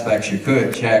aspects you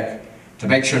could check to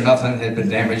make sure nothing had been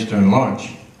damaged during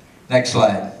launch. Next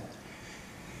slide.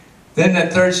 Then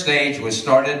that third stage was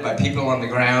started by people on the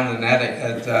ground, and that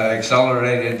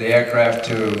accelerated the aircraft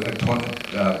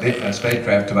to a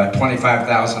spacecraft to about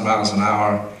 25,000 miles an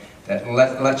hour. That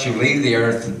lets you leave the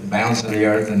Earth, bounce to the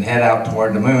Earth, and head out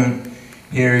toward the moon.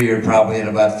 Here you're probably at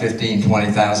about 15,000,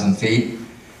 20,000 feet.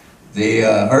 The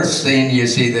Earth scene you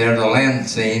see there, the land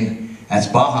scene, that's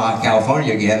Baja,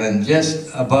 California again, and just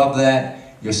above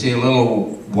that you'll see a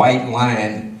little white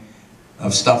line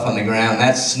of stuff on the ground.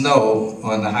 That's snow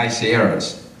on the high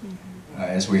Sierras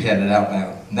as we headed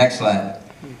outbound. Next slide.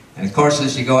 And of course,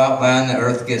 as you go outbound, the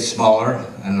Earth gets smaller.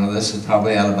 I know this is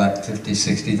probably out about 50,000,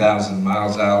 60,000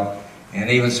 miles out, and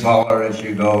even smaller as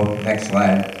you go, next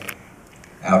slide,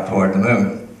 out toward the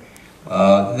moon.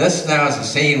 This now is a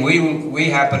scene. We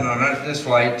happened on this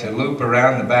flight to loop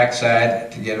around the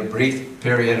backside to get a brief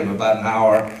period of about an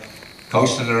hour,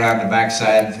 coasted around the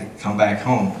backside to come back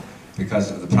home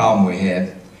because of the problem we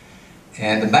had.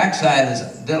 And the backside is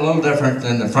a little different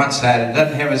than the front side. It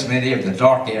doesn't have as many of the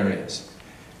dark areas.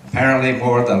 Apparently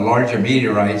more of the larger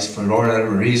meteorites, for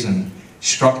whatever reason,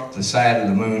 struck the side of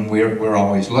the moon we're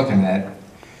always looking at.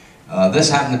 This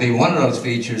happened to be one of those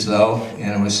features though,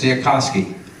 and it was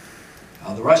Tsiolkovsky.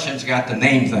 The Russians got to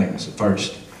name things at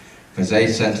first, because they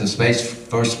sent the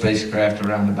first spacecraft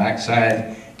around the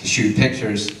backside to shoot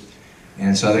pictures,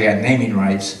 and so they got naming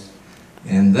rights.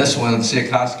 And this one,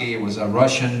 Tsiolkovsky, was a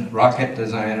Russian rocket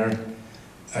designer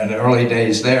in the early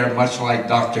days there, much like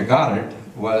Dr. Goddard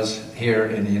was here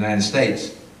in the United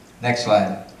States. Next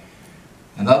slide.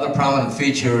 Another prominent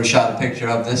feature we shot a picture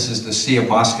of, this is the Sea of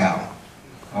Moscow,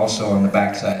 also on the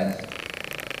backside.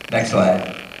 Next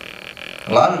slide.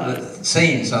 A lot of the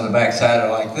scenes on the backside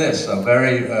are like this, so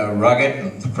very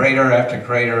rugged, crater after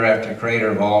crater after crater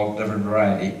of all different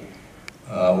variety,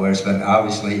 where it's been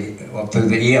obviously, well, through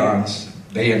the eons,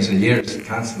 billions of years,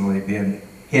 constantly being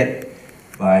hit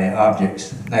by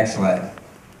objects. Next slide.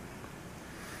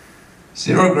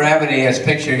 Zero gravity, as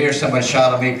pictured here, someone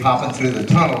shot of me popping through the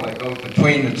tunnel that goes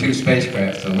between the two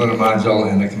spacecrafts, the lunar module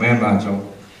and the command module.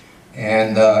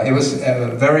 And it was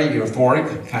a very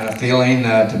euphoric kind of feeling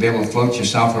to be able to float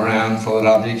yourself around, float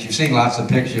objects. You've seen lots of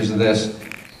pictures of this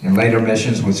in later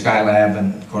missions with Skylab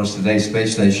and, of course, today's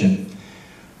space station.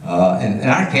 In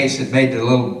our case, it made the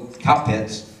little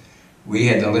cockpits we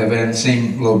had to live in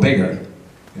seem a little bigger,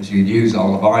 because you could use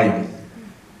all the volume.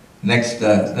 Next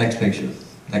picture.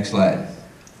 Next slide.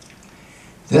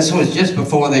 This was just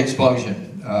before the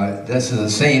explosion. This is a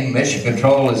scene Mission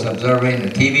Control is observing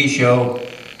a TV show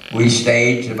we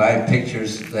staged. I have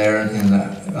pictures there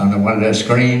on one of their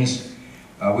screens.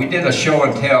 We did a show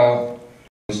and tell,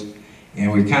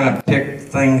 and we kind of picked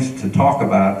things to talk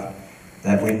about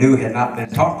that we knew had not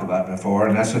been talked about before,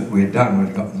 and that's what we had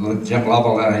done with Jim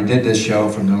Lovell. And I did this show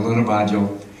from the lunar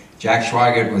module. Jack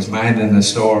Schweigert was minding the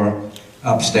store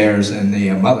upstairs in the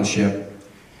mothership,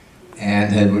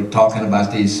 and we're talking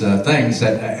about these things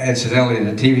that, incidentally,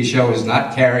 the TV show is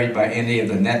not carried by any of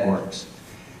the networks,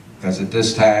 because at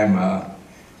this time,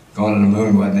 going to the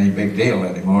moon wasn't any big deal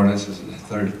anymore. This is the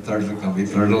third going to be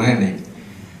third landing.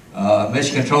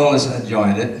 Mission Control has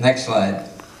joined it. Next slide.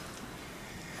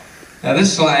 Now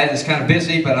this slide is kind of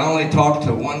busy, but I only talked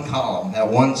to one column. That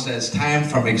one says time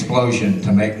from explosion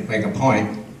to make a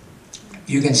point.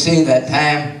 You can see that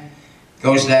time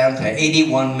goes down to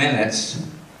 81 minutes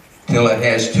till it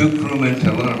has 2 crewmen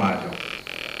to lunar module.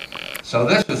 So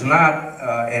this was not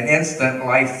an instant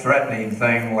life-threatening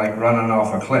thing like running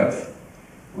off a cliff.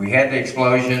 We had the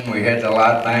explosion, we had the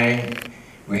loud bang,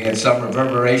 we had some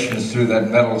reverberations through that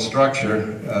metal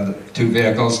structure of the 2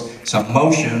 vehicles, some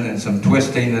motion and some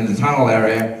twisting in the tunnel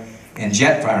area, and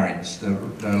jet firings. The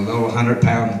little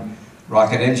 100-pound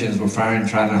rocket engines were firing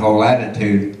trying to hold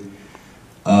latitude.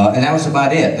 And that was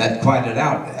about it. That quieted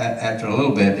out after a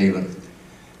little bit even.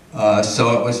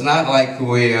 So it was not like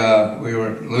we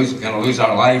were going to lose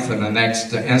our life in the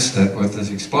next instant with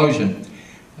this explosion.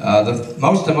 The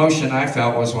most emotion I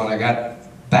felt was when I got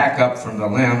back up from the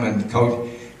limb and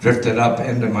drifted up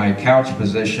into my couch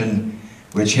position,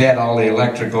 which had all the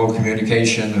electrical,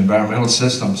 communication, environmental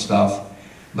system stuff.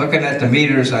 Looking at the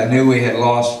meters, I knew we had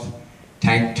lost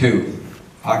tank 2,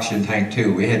 oxygen tank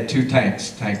 2. We had 2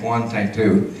 tanks, tank 1, tank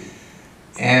 2.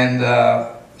 And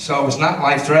so it was not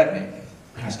life-threatening.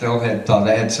 I still thought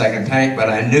I had second tank, but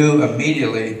I knew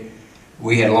immediately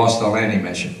we had lost the landing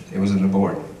mission. It was an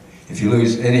abort. If you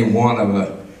lose any one of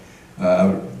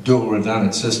a dual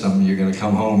redundant system, you're going to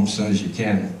come home as soon as you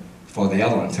can before the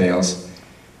other one fails.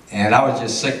 And I was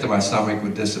just sick to my stomach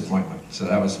with disappointment. So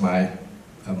that was my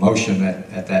emotion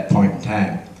at that point in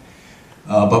time.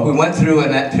 But we went through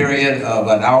in that period of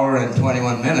an hour and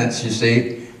 21 minutes, you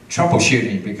see,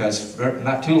 troubleshooting, because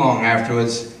not too long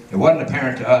afterwards, It wasn't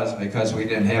apparent to us because we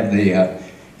didn't have the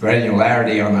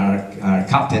granularity on our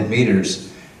cockpit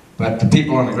meters, but the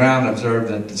people on the ground observed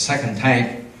that the second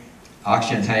tank,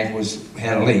 oxygen tank,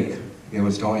 had a leak. It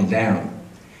was going down.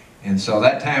 And so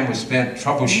that time was spent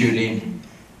troubleshooting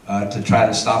to try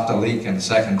to stop the leak in the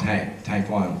second tank, tank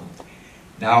 1.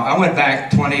 Now, I went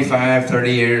back 25,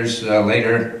 30 years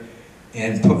later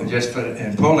and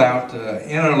pulled out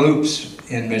inner loops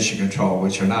in mission control,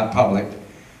 which are not public.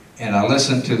 And I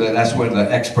listened to that's where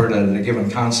the expert at a given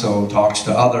console talks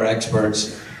to other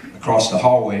experts across the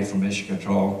hallway from mission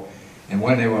control, and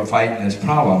when they were fighting this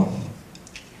problem.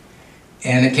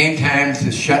 And it came time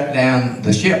to shut down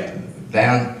the ship,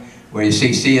 down where you see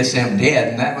CSM dead,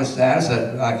 and that was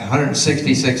at like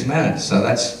 166 minutes. So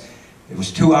it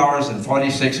was 2 hours and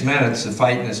 46 minutes of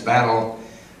fighting this battle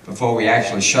before we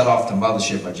actually shut off the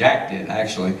mothership, or Jack did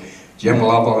actually. Jim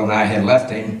Lovell and I had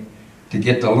left him to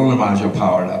get the lunar module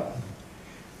powered up.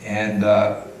 And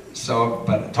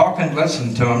but talking,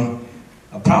 listening to them,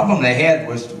 a problem they had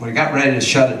was when we got ready to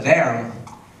shut it down,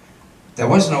 there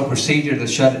was no procedure to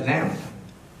shut it down.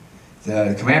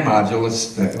 The command module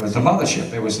was the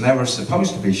mothership. It was never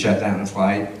supposed to be shut down in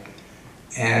flight.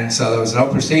 And so there was no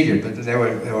procedure, but they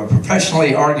were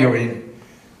professionally arguing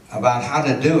about how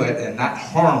to do it and not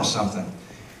harm something.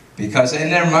 Because in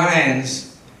their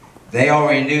minds, they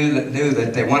already knew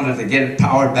that they wanted to get it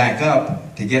powered back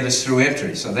up to get us through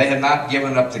entry. So they had not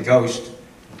given up the ghost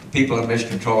to people in mission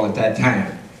control at that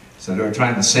time. So they were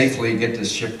trying to safely get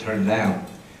this ship turned down,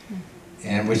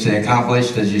 and which they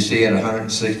accomplished, as you see, at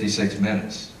 166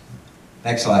 minutes.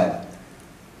 Next slide.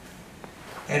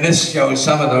 And this shows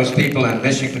some of those people in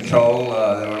mission control.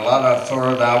 There were a lot of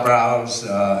furrowed eyebrows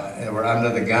that were under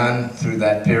the gun through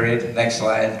that period. Next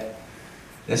slide.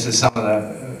 This is some of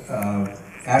the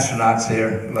astronauts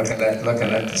here looking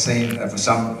at the scene. It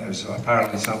was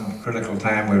apparently some critical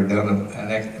time we were doing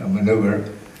a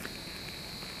maneuver.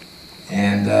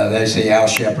 And there's the Al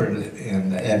Shepard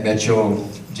and Ed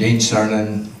Mitchell, Gene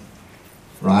Cernan,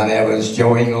 Ron Evans,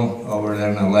 Joe Engel over there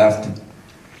on the left.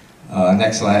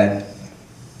 Next slide.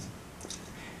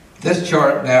 This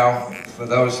chart now, for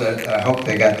those that, I hope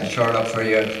they got the chart up for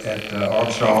you at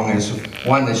Armstrong, is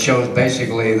one that shows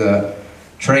basically the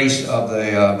trace of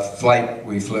the flight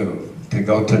we flew to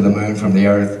go to the moon from the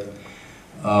Earth.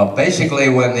 Basically,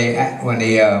 when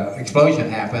the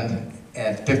explosion happened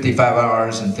at 55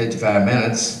 hours and 55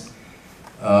 minutes,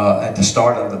 at the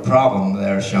start of the problem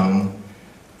there shown,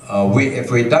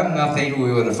 if we'd done nothing,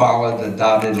 we would have followed the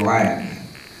dotted line,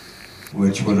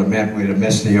 which would have meant we'd have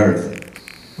missed the Earth.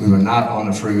 We were not on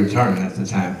a free return at the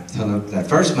time. So the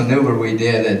first maneuver we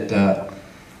did at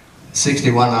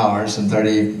 61 hours and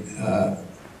 30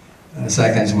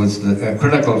 seconds was the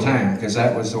critical time, because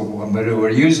that was when we were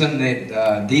using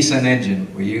the descent engine,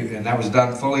 and that was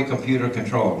done fully computer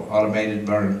controlled, automated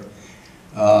burn,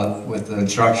 with the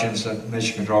instructions that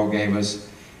Mission Control gave us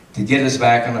to get us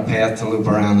back on a path to loop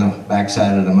around the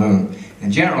backside of the moon,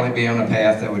 and generally be on a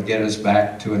path that would get us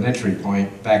back to an entry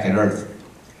point back at Earth.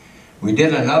 We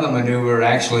did another maneuver,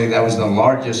 actually that was the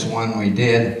largest one we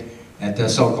did, at the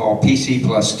so-called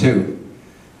PC+2.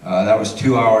 That was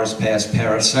 2 hours past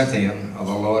Paracythian, of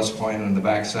the lowest point on the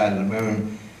backside of the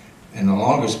moon, and the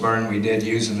longest burn we did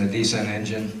using the descent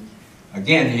engine,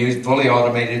 again used fully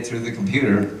automated through the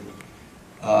computer,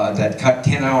 that cut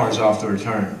 10 hours off the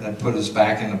return. That put us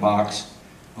back in the box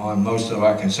on most of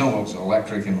our consumables,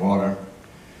 electric and water.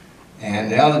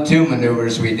 And the other two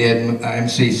maneuvers we did,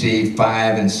 MCC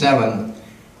 5 and 7,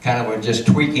 kind of were just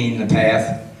tweaking the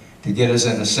path to get us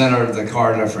in the center of the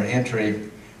corridor for entry,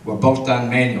 were both done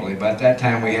manually. But at that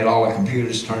time we had all the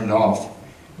computers turned off.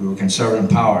 We were conserving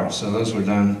power, so those were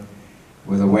done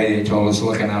with the way they told us,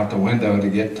 looking out the window to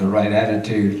get the right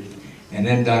attitude. And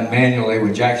then done manually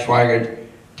with Jack Schweigert,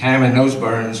 timing those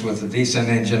burns with the descent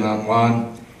engine on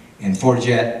one, and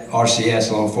 4-jet RCS,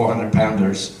 little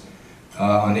 400-pounders,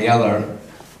 on the other,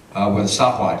 with a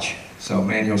stopwatch. So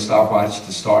manual stopwatch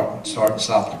to start and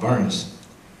stop the burns.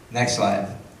 Next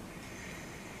slide.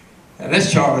 Now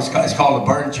this chart is called a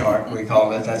burn chart, we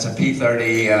call it. That's a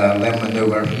P30 limb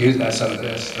maneuver. That's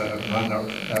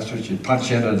what you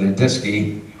punch into the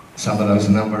diski, some of those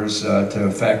numbers to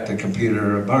affect the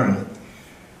computer burn.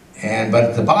 But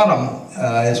at the bottom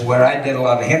is where I did a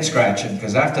lot of head scratching,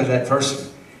 because after that first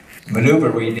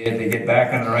maneuver we did to get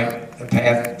back on the right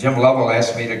path, Jim Lovell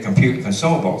asked me to compute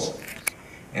consumables.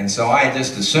 And so I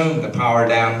just assumed the power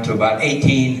down to about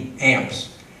 18 amps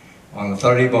on the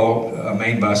 30-volt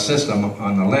main bus system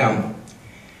on the limb.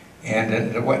 And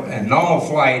in normal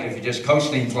flight, if you're just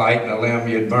coasting flight in a limb,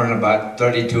 you'd burn about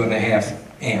 32.5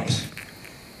 amps.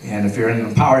 And if you're in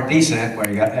the power descent, where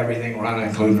you got everything running,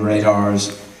 including the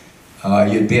radars,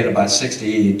 you'd be at about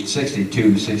 62,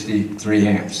 63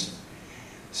 amps.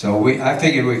 So I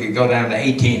figured we could go down to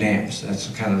 18 amps. That's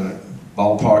kind of the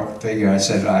ballpark figure. I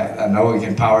said, I know we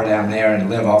can power down there and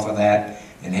live off of that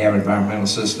and have an environmental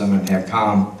system and have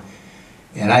calm.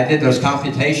 And I did those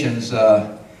computations,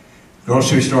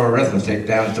 grocery store arithmetic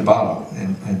down at the bottom,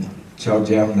 and showed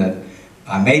Jim that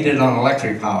I made it on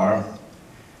electric power,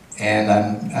 and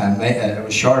it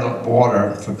was short of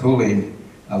water for cooling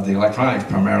of the electronics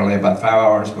primarily about 5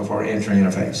 hours before entry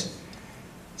interface.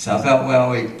 So I felt,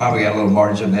 well, we probably got a little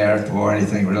margin there before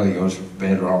anything really goes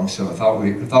bad wrong. So I thought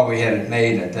we had it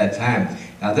made at that time.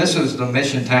 Now this was, the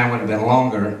mission time would have been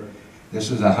longer. This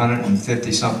was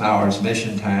 150-something hours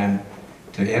mission time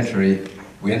to entry.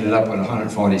 We ended up with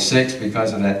 146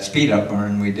 because of that speed up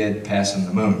burn we did passing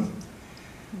the moon.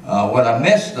 What I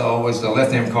missed though was the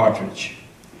lithium cartridge.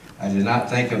 I did not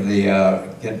think of the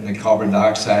getting the carbon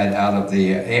dioxide out of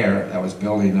the air that was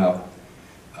building up.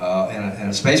 In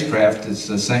a spacecraft, it's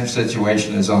the same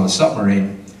situation as on a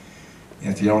submarine.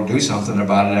 If you don't do something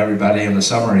about it, everybody in the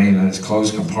submarine in its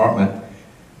closed compartment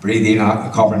breathing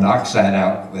carbon dioxide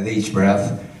out with each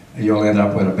breath, you'll end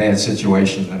up with a bad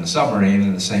situation in a submarine,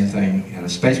 and the same thing in a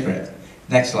spacecraft.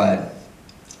 Next slide.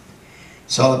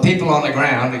 So the people on the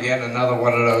ground, again, another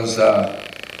one of those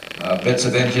bits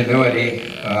of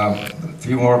ingenuity. A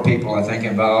few more people, I think,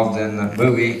 involved in the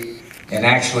movie, and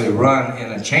actually run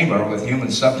in a chamber with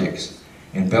human subjects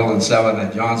in Building 7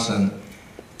 at Johnson.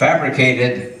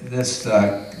 Fabricated this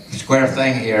square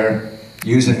thing here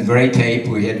using gray tape.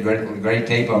 We had gray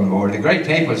tape on board. The gray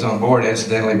tape was on board,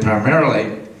 incidentally,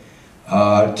 primarily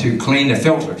to clean the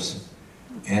filters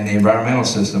and the environmental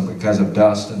system because of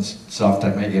dust and stuff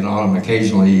that may get on them.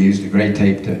 Occasionally you use the gray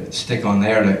tape to stick on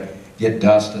there to get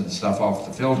dust and stuff off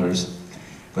the filters.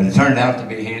 But it turned out to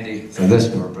be handy for this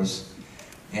purpose.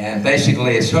 And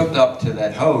basically it's hooked up to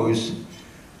that hose,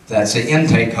 that's the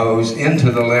intake hose,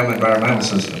 into the LIM environmental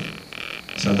system.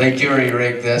 So they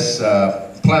jury-rigged this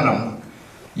plenum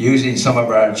using some of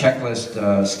our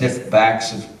checklist stiff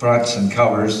backs, fronts, and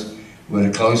covers with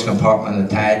a closed compartment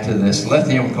tied to this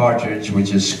lithium cartridge,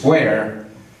 which is square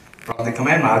from the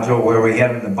command module where we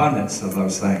had an abundance of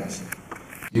those things.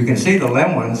 You can see the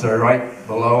LIM ones are right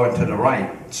below and to the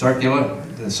right. Circular,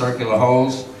 the circular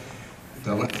holes.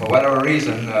 For whatever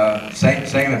reason,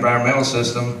 same environmental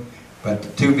system, but the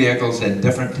two vehicles had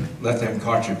different lithium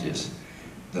cartridges.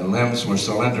 The LIMs were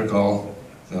cylindrical,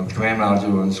 the command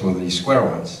module ones were the square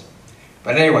ones.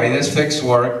 But anyway, this fix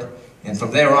worked, and from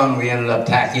there on we ended up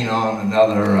tacking on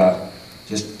another,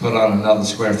 just put on another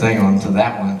square thing onto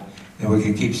that one, and we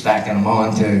could keep stacking them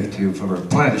on for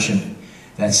replenishing.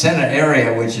 That center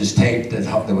area, which is taped,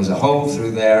 there was a hole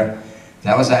through there,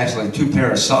 that was actually 2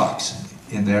 pairs of socks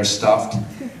in there stuffed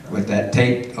with that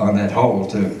tape on that hole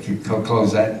to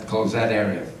close that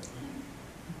area.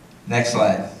 Next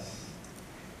slide.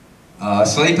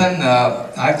 Sleeping,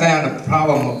 I found a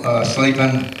problem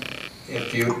sleeping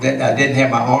if I didn't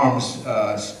have my arms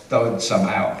stowed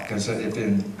somehow, because if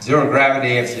in zero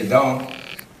gravity, if you don't,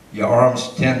 your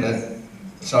arms tend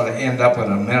to sort of end up with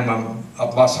a minimum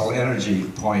of muscle energy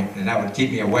point, and that would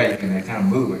keep me awake, and they kind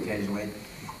of move occasionally.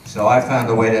 So I found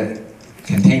a way to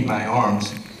contain my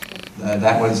arms.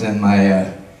 That was in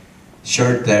my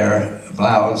shirt there,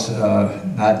 blouse,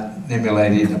 not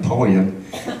emulating Napoleon.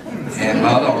 And my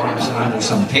other arms are under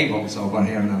some cables over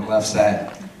here on the left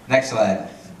side. Next slide.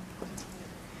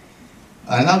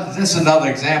 This is another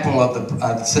example of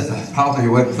the problem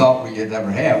you wouldn't thought we'd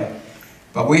ever have,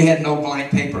 but we had no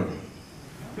blank paper.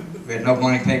 We had no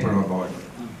blank paper on board.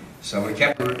 So we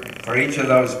kept, for each of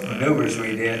those maneuvers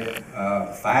we did,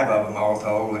 5 of them all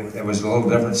told, there was a little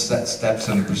different steps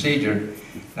in the procedure.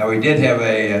 Now we did have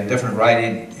different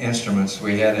writing instruments.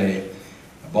 We had a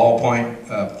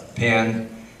ballpoint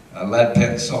pen, a lead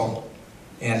pencil,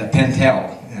 and a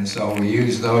Pentel. And so we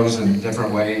used those in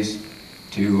different ways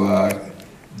to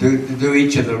do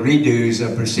each of the redos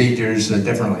of procedures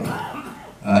differently.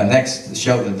 Next, to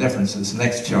show the differences,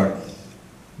 next chart.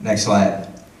 Next slide.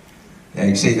 Yeah,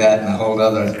 you can see that and a whole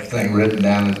other thing written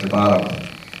down at the bottom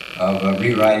of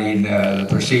rewriting the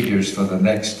procedures for the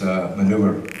next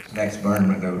maneuver, next burn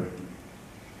maneuver.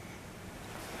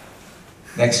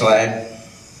 Next slide.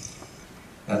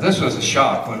 Now this was a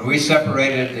shock. When we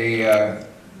separated the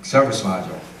service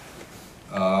module,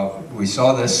 we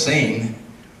saw this scene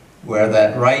where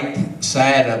that right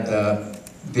side of the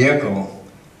vehicle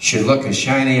should look as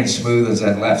shiny and smooth as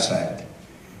that left side.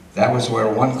 That was where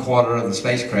 1/4 of the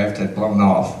spacecraft had blown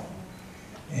off.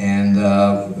 And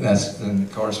that's,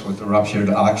 of course, with the ruptured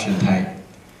oxygen tank.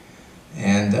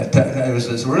 And And it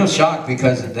was a real shock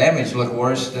because the damage looked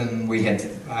worse than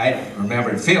I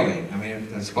remembered feeling. I mean,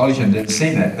 the explosion didn't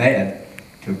seem that bad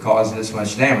to cause this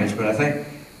much damage, but I think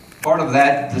part of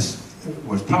that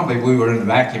was probably we were in the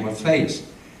vacuum of space.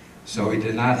 So we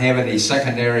did not have any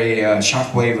secondary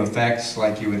shockwave effects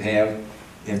like you would have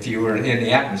if you were in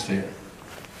the atmosphere,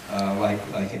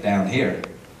 like down here.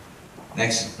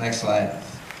 Next slide.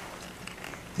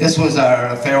 This was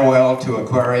our farewell to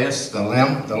Aquarius, the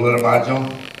LEM, the lunar module,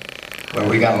 where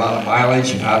we got a lot of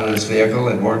mileage out of this vehicle.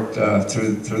 It worked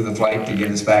through the flight to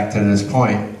get us back to this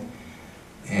point.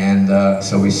 And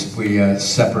so we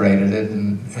separated it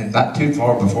and not too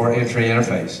far before entry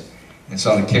interface. And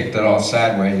sort of kicked it off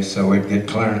sideways so we'd get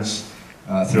clearance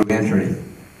through entry.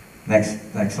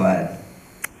 Next slide.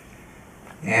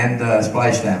 And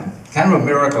splashdown. Kind of a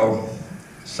miracle,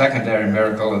 secondary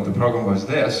miracle of the program was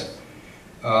this.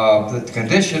 The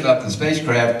condition of the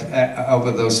spacecraft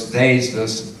over those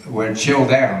days were chilled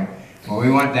down. When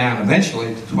we went down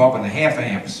eventually to 12.5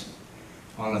 amps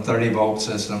on a 30-volt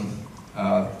system.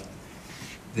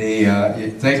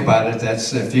 You think about it,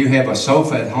 that's if you have a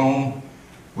sofa at home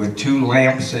with 2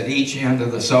 lamps at each end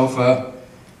of the sofa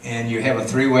and you have a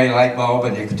 3-way light bulb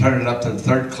and you can turn it up to the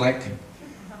 3rd click,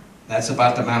 that's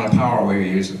about the amount of power we were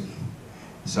using.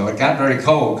 So it got very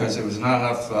cold because there was not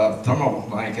enough thermal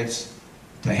blankets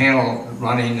to handle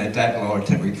running at that low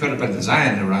temperature. We could have been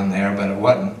designed to run there, but it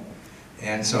wasn't.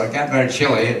 And so it got very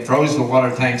chilly. It froze the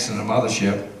water tanks in the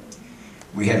mothership.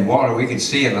 We had water we could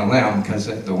see in the LEM because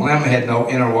the LEM had no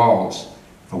inner walls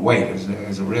for weight. It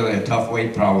was really a tough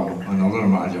weight problem on the lunar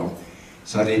module.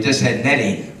 So they just had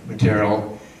netting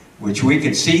material which we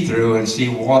could see through and see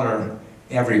water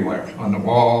everywhere. On the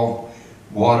wall,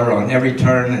 water on every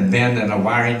turn and bend and a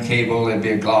wiring cable, there'd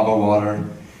be a glob of water.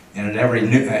 And at every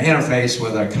interface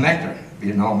with a connector, there'd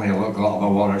be normally a little glob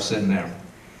of water sitting there.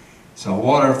 So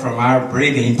water from our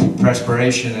breathing,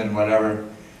 perspiration and whatever,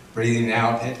 breathing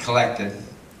out, it collected.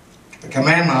 The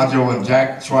command module, when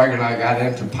Jack Schweiger and I got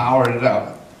in to power it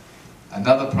up,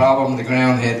 another problem the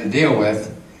ground had to deal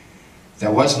with,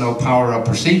 there was no power-up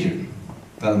procedure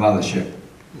for the mothership.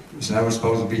 It was never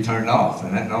supposed to be turned off,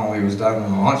 and that normally was done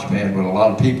on a launch pad with a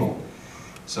lot of people.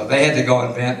 So they had to go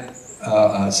invent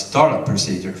a startup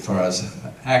procedure for us,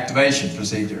 activation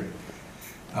procedure.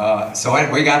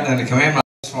 So we got in the command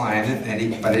module flying it, and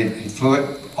he flew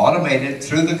it automated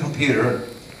through the computer,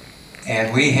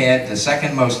 and we had the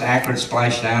second most accurate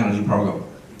splashdown of the program.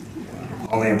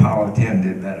 Only Apollo 10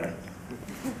 did better.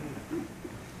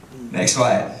 Next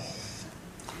slide.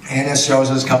 And this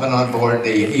shows us coming on board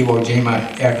the Iwo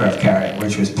Jima aircraft carrier,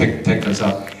 which was picked us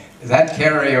up. That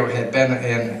carrier had been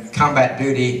in combat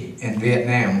duty in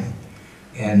Vietnam,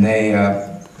 and they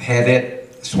had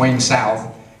it swing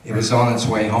south. It was on its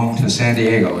way home to San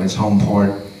Diego, its home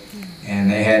port, and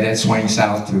they had it swing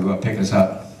south to pick us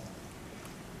up.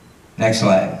 Next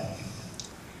slide.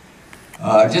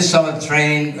 Just some of the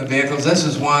training vehicles. This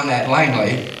is one at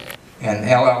Langley, an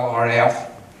LLRF,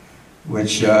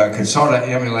 which could sort of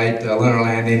emulate the lunar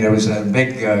landing. There was a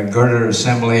big girder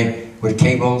assembly with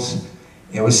cables.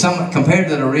 It was compared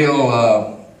to the real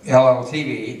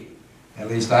LLTV, at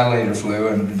least I later flew,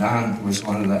 and Don was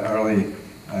one of the early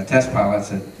test pilots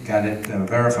that got it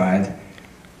verified.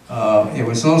 It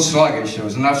was a little sluggish. There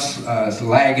was enough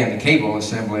lag in the cable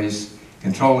assemblies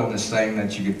controlling this thing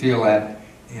that you could feel that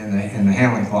in the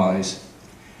handling qualities.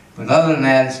 But other than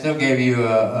that, it still gave you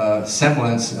a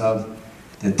semblance of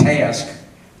the task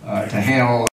to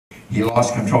handle. He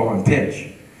lost control and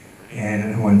pitch.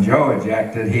 And when Joe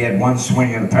ejected, he had one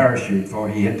swing of the parachute before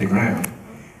he hit the ground.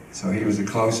 So he was the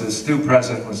closest. Stu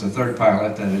Present was the third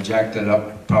pilot that ejected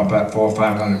up probably about 400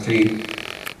 or 500 feet.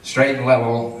 Straight and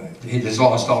level, he just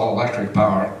lost all electric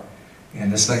power.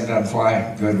 And this thing doesn't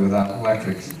fly good without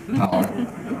electric power.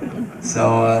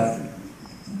 So,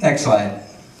 next slide.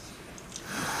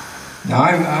 Now,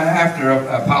 after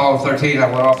Apollo 13, I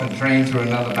went off and trained through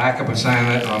another backup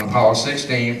assignment on Apollo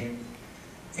 16.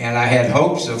 And I had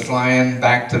hopes of flying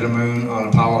back to the moon on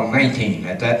Apollo 19.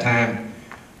 At that time,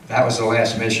 that was the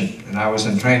last mission. And I was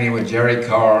in training with Jerry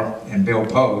Carr and Bill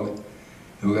Pogue,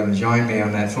 who were going to join me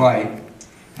on that flight.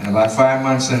 And about 5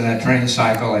 months in that training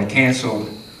cycle, they canceled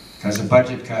because of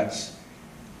budget cuts,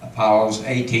 Apollos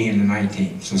 18 and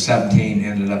 19. So 17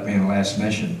 ended up being the last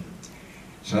mission.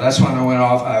 So that's when I went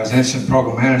off. I was instant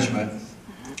program management,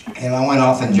 and I went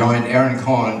off and joined Aaron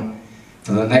Cohen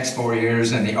for the next 4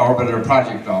 years in the Orbiter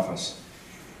Project Office.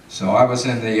 So I was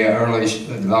in the early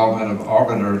development of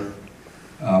Orbiter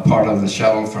part of the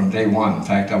shuttle from day one. In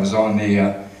fact, I was on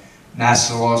the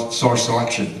NASA source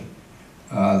selection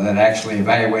that actually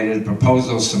evaluated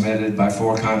proposals submitted by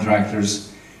 4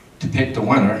 contractors to pick the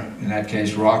winner, in that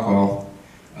case Rockwell,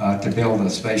 to build a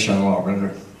space shuttle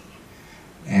orbiter.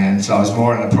 And so I was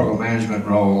more in a program management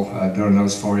role during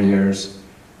those 4 years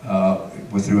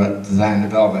with design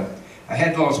development. I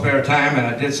had a little spare time and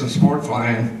I did some sport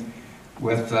flying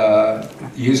with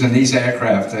using these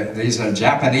aircraft. These are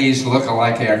Japanese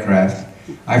look-alike aircraft.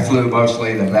 I flew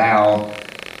mostly the Val,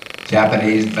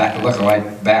 Japanese look-alike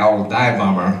Val dive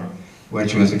bomber,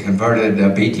 which was a converted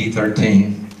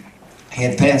BT-13.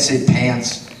 Had fancy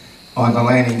pants on the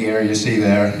landing gear you see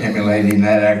there, emulating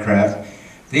that aircraft.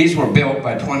 These were built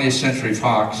by 20th Century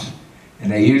Fox,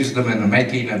 and they used them in the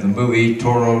making of the movie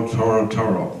Toro, Toro,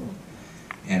 Toro.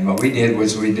 And what we did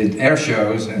was we did air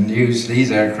shows and used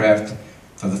these aircraft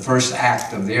for the first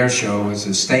act of the air show, was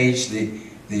to stage the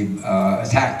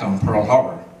attack on Pearl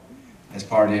Harbor. As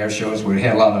part of the air shows, we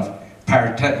had a lot of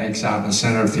pyrotechnics out in the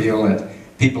center of the field that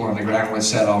people on the ground would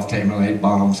set off to emulate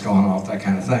bombs going off, that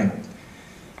kind of thing.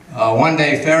 One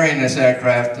day, ferrying this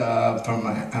aircraft from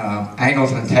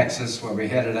Angleton, Texas, where we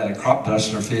headed at a crop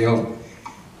duster field,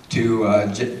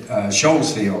 to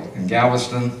Shoals Field in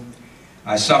Galveston,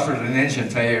 I suffered an engine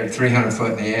failure at 300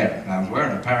 foot in the air. I was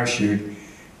wearing a parachute,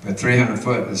 but 300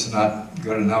 foot is not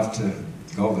good enough to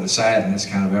go over the side in this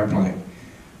kind of airplane.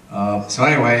 So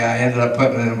anyway, I ended up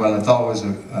putting in what I thought was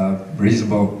a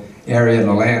reasonable area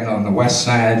to land on the west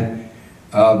side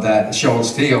of that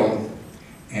Shoals Field,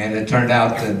 and it turned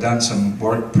out they'd done some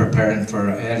work preparing for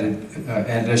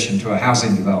addition to a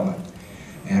housing development.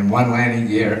 And one landing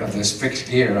gear of this fixed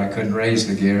gear, I couldn't raise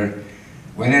the gear,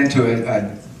 went into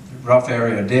a rough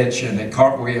area ditch, and it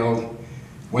cartwheeled,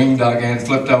 wing dug in,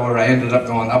 flipped over. I ended up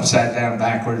going upside down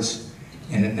backwards,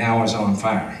 and it now is on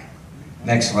fire.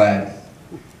 Next slide.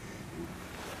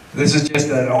 This is just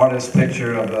an artist's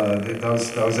picture of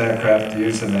those aircraft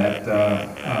used in that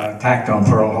attack on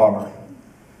Pearl Harbor.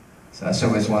 So I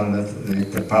assume it's one of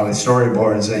the probably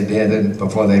storyboards they did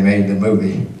before they made the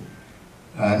movie.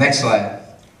 Next slide.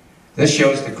 This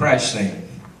shows the crash scene.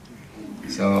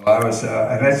 So I was,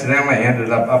 incidentally ended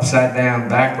up upside down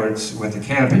backwards with the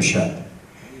canopy shut.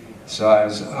 So I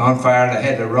was on fire and I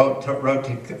had to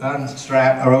rotate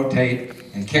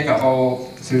and kick a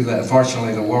hole through the,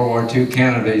 unfortunately the World War II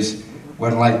canopies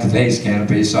wasn't like today's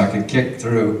canopies, so I could kick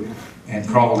through and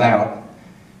crawled out.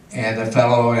 And a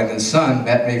fellow and his son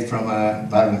met me from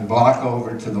about a block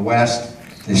over to the west.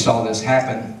 They saw this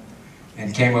happen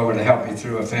and came over to help me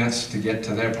through a fence to get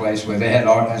to their place where they had,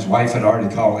 his wife had already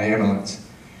called the ambulance.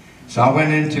 So I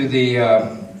went into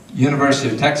the University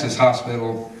of Texas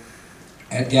Hospital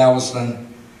at Galveston,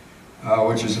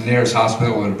 which is the nearest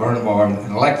hospital with a burn ward,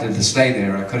 and elected to stay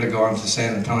there. I could have gone to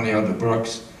San Antonio to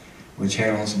Brooks, which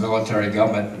handles military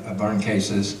government burn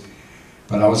cases.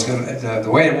 But I was going to, the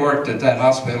way it worked at that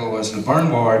hospital was the burn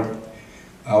ward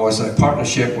was a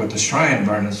partnership with the Shrine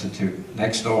Burn Institute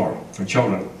next door for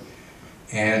children.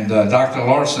 And Dr.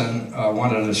 Larson,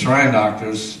 one of the Shrine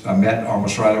doctors, I met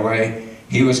almost right away.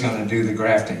 He was going to do the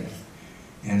grafting.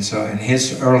 And so, and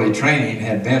his early training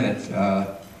had been at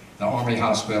the Army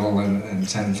Hospital in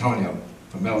San Antonio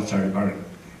for military burning.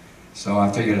 So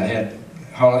I figured I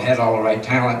had all the right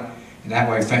talent, and that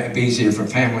way it'd be easier for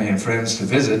family and friends to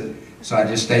visit. So I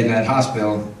just stayed in that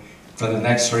hospital for the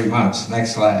next 3 months.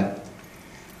 Next slide.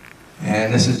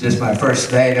 And this is just my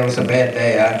first day. That was a bad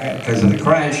day because of the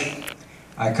crash.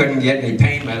 I couldn't get any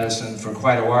pain medicine for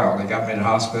quite a while. They got me in the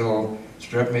hospital,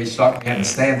 stripped me, stuck me in a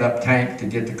stand-up tank to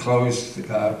get the clothes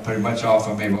pretty much off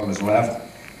of me what was left.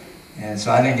 And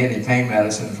so I didn't get any pain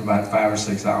medicine for about 5 or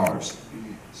 6 hours.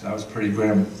 So that was a pretty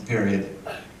grim period.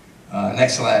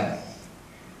 Next slide.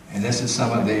 And this is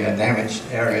some of the damaged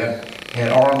area. Had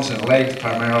arms and legs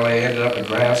primarily, ended up with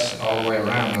grafts all the way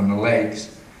around on the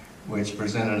legs, which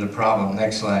presented a problem.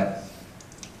 Next slide.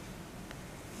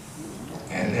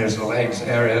 And here's the legs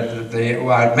area.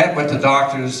 Well, I met with the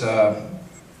doctors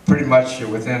pretty much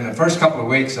within the first couple of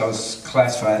weeks. I was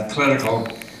classified clinical,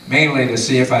 mainly to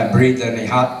see if I breathed any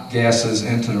hot gases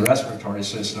into the respiratory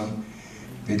system,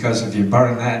 because if you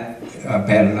burn that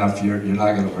bad enough, you're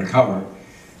not going to recover.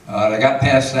 I got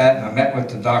past that, and I met with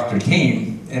the doctor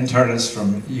team, internists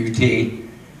from UT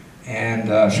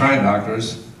and Shrine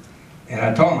doctors, and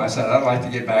I told them, I said, I'd like to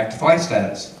get back to flight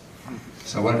status.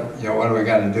 So what do we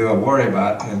got to do or worry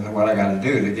about, and what I got to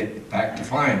do to get back to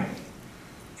flying?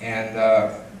 And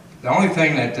the only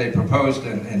thing that they proposed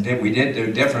and we did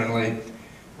do differently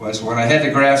was when I had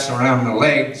the grafts around the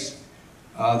legs,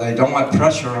 they don't want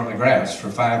pressure on the grafts for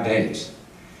 5 days.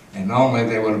 And normally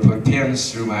they would have put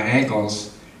pins through my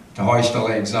ankles to hoist the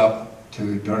legs up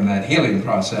during that healing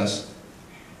process.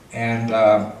 And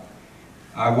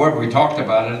we talked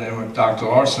about it, and with Dr.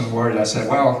 Larson worried, I said,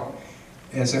 well,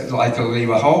 is it like to leave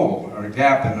a hole or a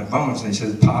gap in the bones? And he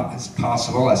said, it's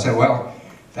possible. I said, well,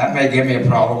 that may give me a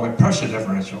problem with pressure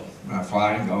differential. When I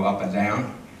fly and go up and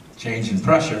down, change in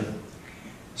pressure.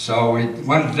 So we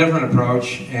went a different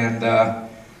approach, and I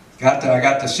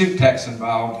got the suit techs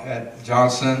involved at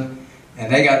Johnson,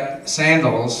 and they got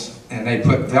sandals, and they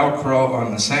put Velcro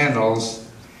on the sandals,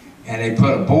 and they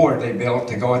put a board they built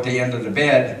to go at the end of the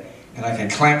bed, and I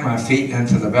could clamp my feet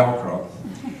into the Velcro.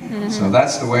 So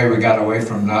that's the way we got away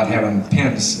from not having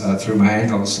pins through my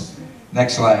ankles.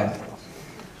 Next slide.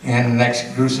 And the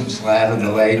next gruesome slide of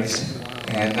the legs.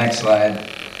 And next slide.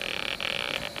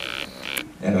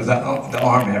 And the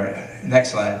arm area.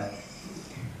 Next slide.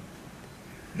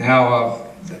 Now,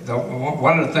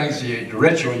 one of the things, the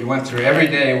ritual you went through every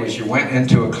day was you went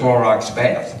into a Clorox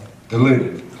bath,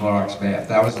 diluted Clorox bath.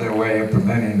 That was their way of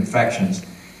preventing infections.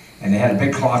 And they had a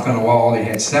big clock on the wall. They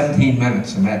had 17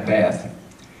 minutes in that bath.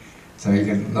 So you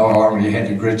could know how long you had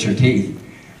to grit your teeth.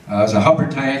 It was a Hubbard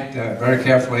tank. Very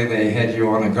carefully, they had you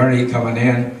on a gurney coming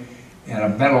in, and a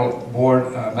metal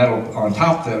board, metal on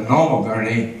top of the normal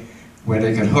gurney, where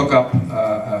they could hook up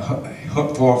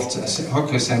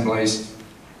hook assemblies,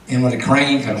 and with a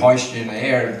crane could hoist you in the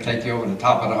air and take you over the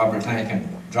top of the Hubbard tank and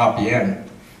drop you in,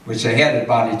 which they had at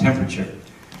body temperature.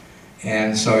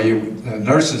 And so the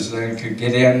nurses then could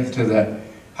get into the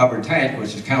Hubbard tank,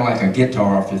 which is kind of like a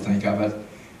guitar if you think of it.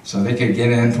 So they could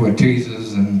get in with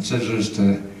tweezers and scissors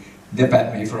to dip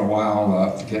at me for a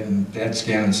while, getting dead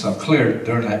skin and stuff cleared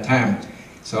during that time.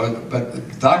 So,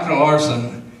 but Dr.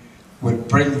 Larson would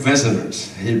bring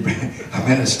visitors.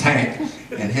 I'm in his tank,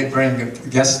 and he'd bring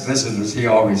guest visitors he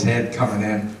always had coming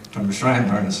in from the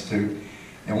Schreiber Institute.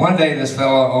 And one day this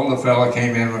older fellow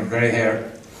came in with gray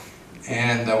hair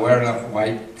and wearing a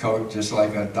white coat just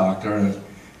like a doctor. And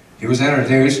he was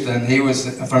introduced, and he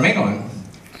was from England.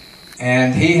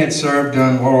 And he had served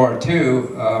during World War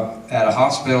II at a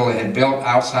hospital they had built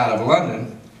outside of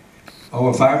London,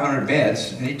 over 500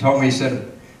 beds. And he told me, he said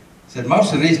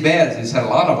most of these beds, he said a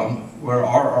lot of them were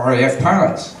RAF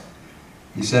pilots.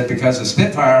 He said because the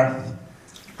Spitfire,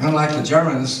 unlike the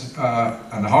Germans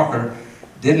and the Hawker,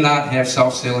 did not have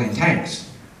self-sealing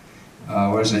tanks.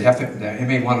 Whereas the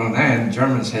ME-109, the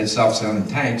Germans had self-sealing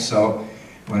tanks. So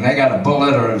when they got a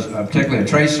bullet or particularly a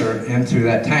tracer into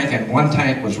that tank, and one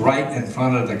tank was right in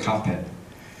front of the cockpit.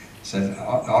 So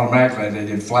automatically they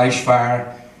did flash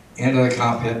fire into the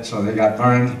cockpit, so they got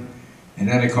burned. And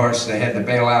then of course they had to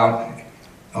bail out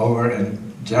over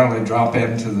and generally drop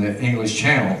into the English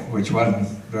Channel, which wasn't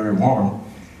very warm,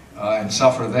 and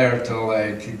suffer there till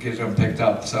they could get them picked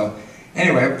up. So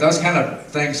anyway, those kind of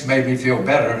things made me feel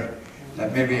better.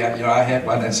 That maybe I had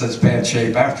one in such bad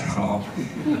shape after all.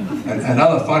 And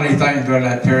another funny thing during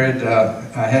that period,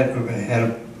 I had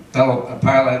a fellow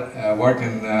pilot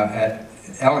working at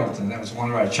Ellington. That was one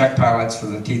of our check pilots for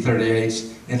the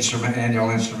T-38s, annual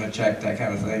instrument check, that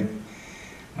kind of thing,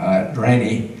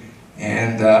 Rainey.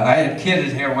 And I had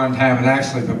kidded here one time and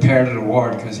actually prepared an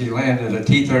award because he landed a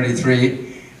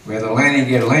T-33 where the landing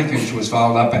gear linkage was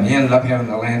fouled up, and he ended up having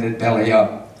to land it belly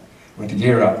up with the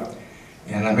gear up.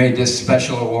 And I made this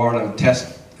special award of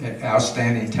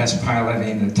outstanding test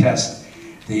piloting to test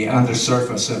the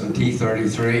undersurface of a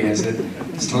T-33 as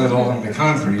it slid along the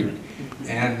concrete.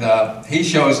 And he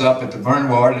shows up at the burn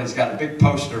ward, and he's got a big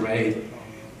poster made,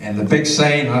 and the big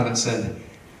saying on it said,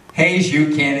 "Haise,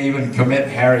 you can't even commit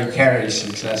Harry-Carry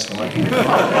successfully."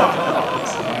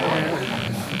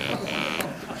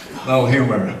 Little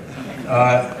humor.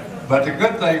 But the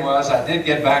good thing was I did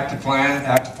get back to flying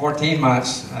after 14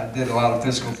 months. I did a lot of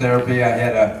physical therapy. I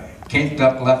had a kinked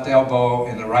up left elbow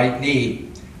in the right knee.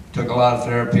 Took a lot of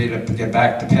therapy to get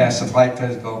back to pass the flight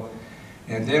physical.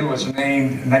 And then was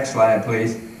named, next slide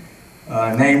please,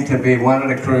 named to be one of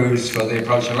the crews for the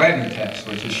approach and landing test,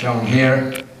 which is shown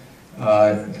here.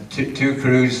 Two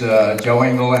crews, Joe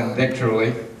Engel and Dick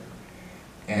Truly,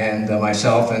 and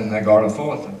myself and Garda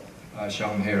Fullerton,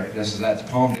 shown here. This is at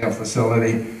the Palmdale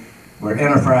facility, where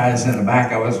Enterprise in the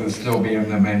back of us was still being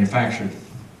manufactured.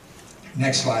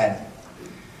 Next slide.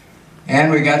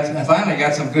 And we finally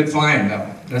got some good flying though.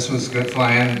 This was good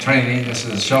flying, training. This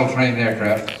is a shuttle trained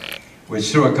aircraft,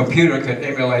 which through a computer could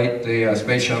emulate the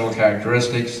space shuttle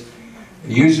characteristics.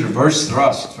 It used reverse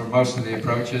thrust for most of the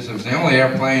approaches. It was the only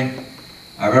airplane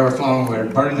I've ever flown where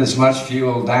it burned as much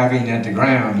fuel diving at the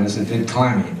ground as it did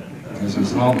climbing, because it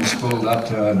was almost spooled up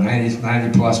to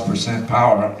 90+%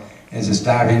 power as it's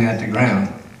diving at the ground.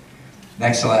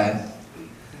 Next slide.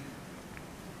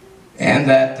 And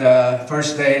that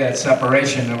first day, that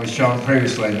separation that was shown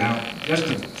previously. Now, just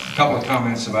a couple of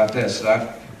comments about this.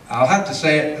 I'll have to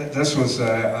say this was,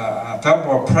 I felt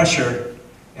more pressure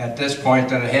at this point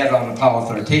than it had on Apollo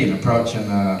 13 approaching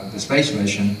the space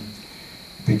mission,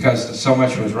 because so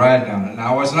much was riding on it.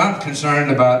 Now, I was not concerned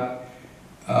about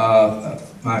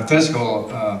my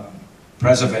physical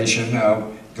preservation.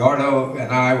 Gordo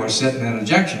and I were sitting in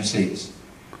ejection seats,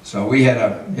 so we had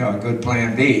a good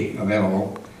plan B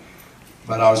available.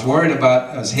 But I was worried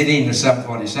about us hitting the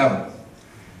 747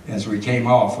 as we came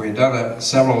off. We had done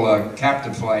several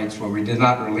captive flights where we did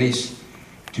not release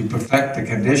to perfect the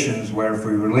conditions, where if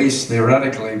we released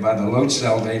theoretically by the load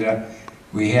cell data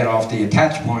we had off the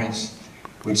attach points,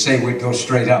 would say we'd go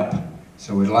straight up.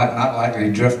 So we'd not likely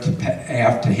drift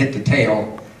aft to hit the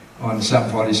tail on the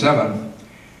 747,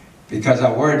 because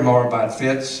I worried more about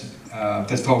Fitz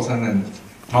Fulton and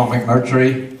Paul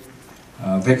McMurtry,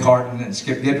 Vic Harton, and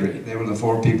Skip Guidry. They were the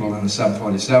 4 people in the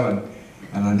 747.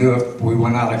 And I knew if we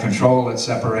went out of control at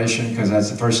separation, because that's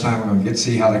the first time we're going to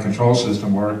see how the control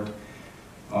system worked,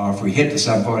 or if we hit the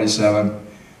 747,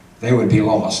 they would be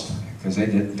lost, because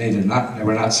they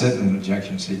were not sitting in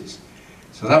ejection seats.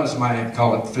 So that was my,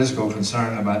 call it, physical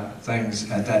concern about things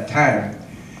at that time.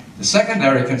 The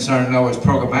secondary concern, though, was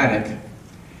programmatic.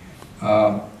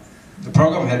 The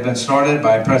program had been started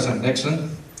by President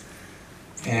Nixon,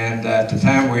 and at the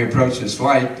time we approached his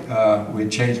flight,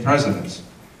 we'd changed presidents.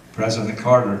 President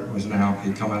Carter was now,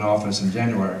 he'd come in office in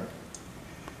January.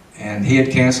 And he had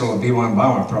canceled the B-1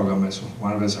 bomber program as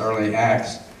one of his early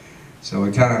acts. So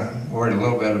we kind of worried a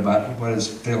little bit about what his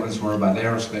feelings were about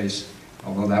aerospace,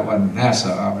 although that wasn't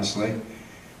NASA, obviously.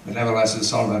 But nevertheless, it's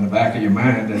sort of in the back of your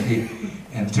mind.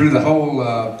 And through the whole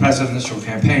presidential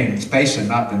campaign, space had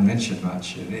not been mentioned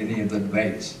much in any of the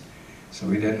debates. So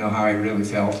we didn't know how he really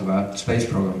felt about the space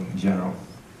program in general.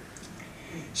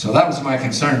 So that was my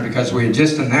concern, because we had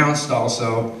just announced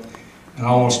also an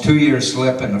almost 2-year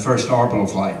slip in the first orbital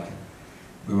flight.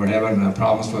 We were having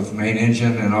problems with the main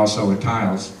engine and also with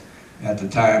tiles at the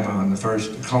time on the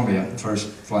first Columbia, the first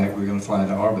flight we were going to fly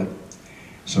to orbit.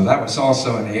 So that was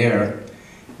also in the air.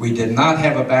 We did not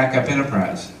have a backup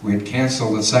Enterprise. We had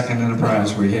canceled the second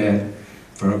Enterprise we had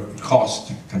for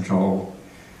cost control,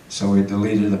 so we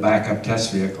deleted the backup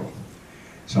test vehicle.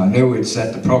 So I knew we'd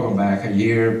set the program back a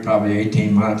year, probably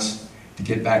 18 months, to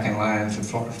get back in line to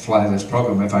fly this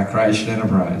program if I crashed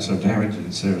Enterprise or damaged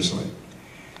it seriously.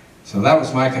 So that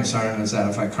was my concern, is that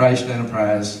if I crashed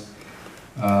Enterprise,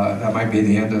 that might be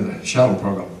the end of the shuttle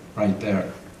program right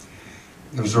there.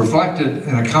 It was reflected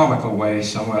in a comical way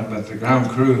somewhat, but the ground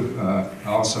crew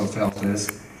also felt this.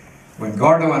 When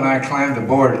Gordo and I climbed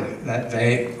aboard that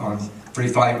day on Free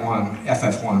Flight 1,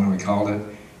 FF1 we called it,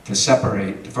 to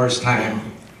separate the first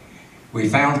time, we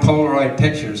found Polaroid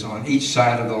pictures on each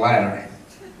side of the ladder.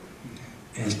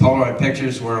 His Polaroid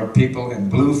pictures were of people in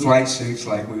blue flight suits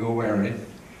like we were wearing.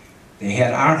 They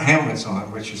had our helmets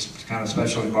on, which was kind of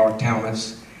specially marked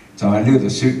helmets. So I knew the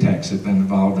suit techs had been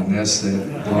involved in this. They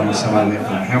belonged to somebody with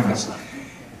their helmets.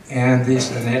 And they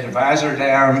had the visor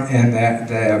down, and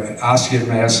the oxygen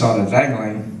mask sort of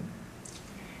dangling.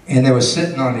 And they were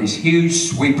sitting on these huge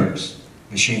sweepers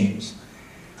machines,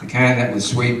 the kind that would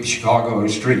sweep Chicago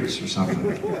streets or something,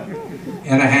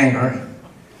 in a hangar.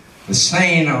 The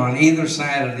saying on either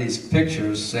side of these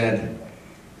pictures said,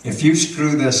 "If you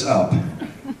screw this up,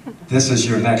 this is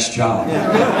your next job."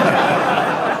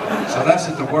 So that's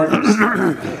what the workers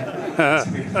as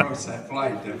we approached that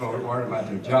flight. They were worried about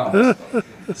their jobs.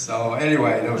 So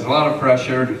anyway, there was a lot of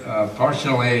pressure.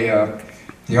 Fortunately,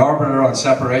 the orbiter on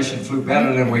separation flew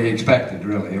better than we expected,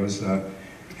 really. It was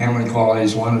handling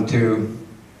qualities 1 or 2.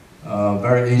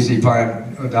 Very easy flying.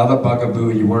 The other bugaboo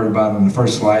you worry about in the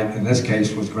first flight, in this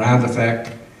case, was ground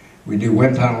effect. We do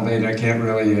wind tunnel data. I can't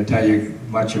really tell you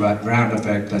much about ground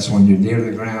effect. That's when you're near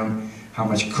the ground, how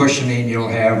much cushioning you'll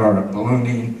have, or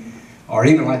ballooning, or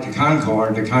even like the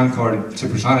Concorde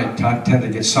supersonic tend to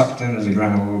get sucked into the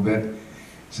ground a little bit.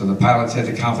 So the pilots had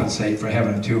to compensate for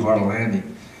having too hard a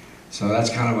landing. So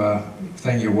that's kind of a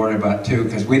thing you worry about too,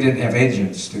 because we didn't have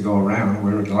engines to go around.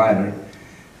 We were a glider.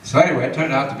 So anyway, it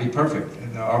turned out to be perfect.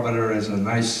 And the orbiter is a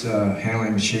nice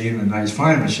handling machine, a nice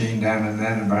flying machine down in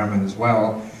that environment as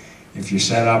well. If you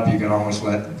set up, you can almost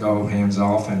let go, hands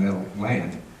off, and it'll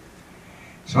land.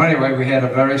 So anyway, we had a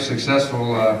very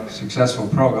successful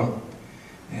program.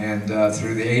 And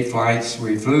through the 8 flights,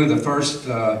 we flew the first,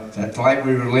 that flight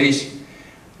we released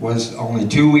was only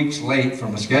 2 weeks late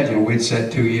from a schedule we'd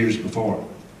set 2 years before.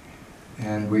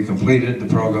 And we completed the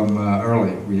program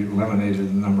early. We eliminated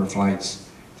the number of flights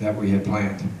that we had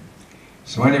planned.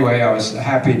 So anyway, I was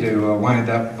happy to wind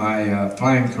up my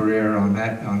flying career on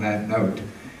that note.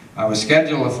 I was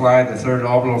scheduled to fly the 3rd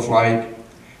orbital flight,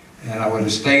 and I would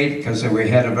have stayed because we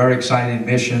had a very exciting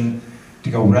mission to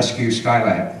go rescue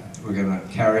Skylab. We're going to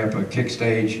carry up a kick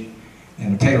stage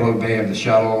in the payload bay of the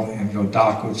shuttle and go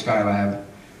dock with Skylab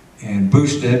and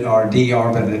boost it or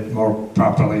de-orbit it more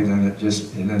properly than it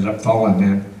ended up falling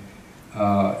in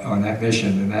on that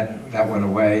mission. And that went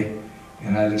away,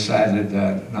 and I decided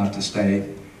not to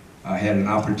stay. I had an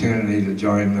opportunity to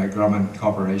join the Grumman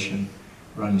Corporation,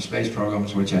 run the space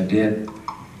programs, which I did,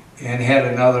 and had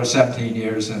another 17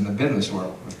 years in the business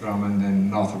world with Grumman and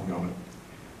Northrop Grumman.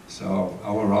 So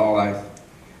overall, I've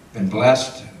been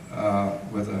blessed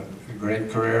with a great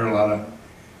career, a lot of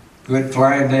good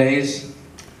flying days,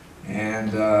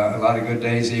 and a lot of good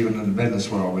days even in the business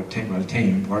world with a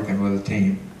team, working with a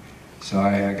team. So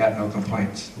I got no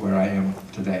complaints where I am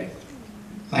today.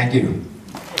 Thank you.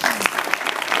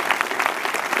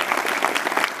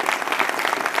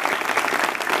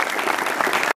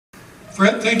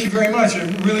 Fred, thank you very much. I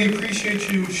really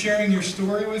appreciate you sharing your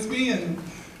story with me, and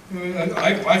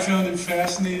I found it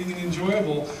fascinating and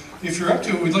enjoyable. If you're up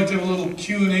to it, we'd like to have a little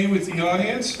Q&A with the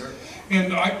audience.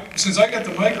 And since I got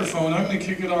the microphone, I'm going to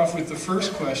kick it off with the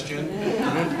first question.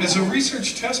 As a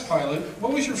research test pilot,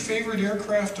 what was your favorite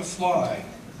aircraft to fly?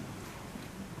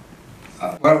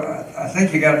 Well, I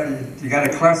think you got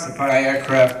to classify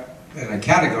aircraft in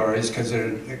categories because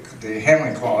the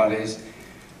handling qualities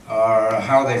are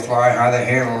how they fly, how they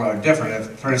handle are different.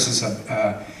 If, for instance,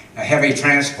 a heavy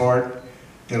transport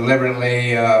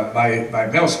deliberately by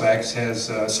mil specs has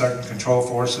certain control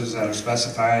forces that are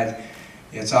specified.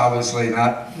 It's obviously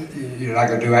not, you're not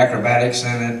going to do acrobatics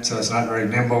in it, so it's not very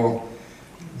nimble,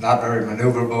 not very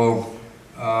maneuverable,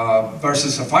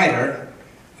 versus a fighter.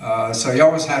 So you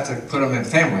always have to put them in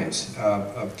families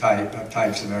of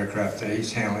types of aircraft that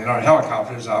he's handling. Our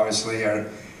helicopters obviously are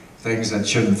things that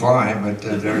shouldn't fly, but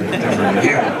they're different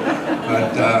again.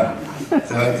 But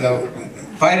the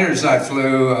fighters I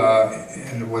flew,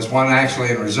 and was one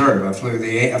actually in reserve. I flew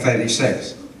the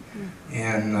F-86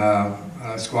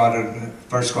 in squadron,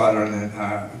 first squadron, and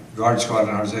guard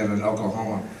squadron I was in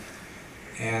Oklahoma.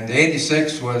 And the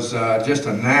 86 was just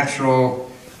a natural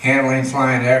handling,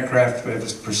 flying aircraft. It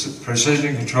was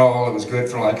precision control. It was good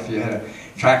for like if you had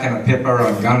tracking a pipper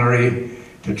on gunnery,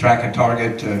 to track a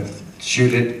target, to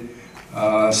shoot it.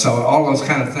 So all those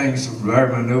kind of things were very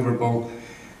maneuverable.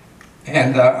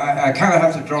 And I kind of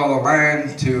have to draw the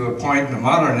line to a point in the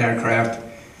modern aircraft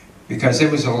because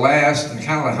it was the last, and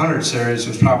kind of the 100 series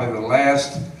was probably the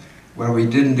last where we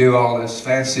didn't do all this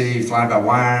fancy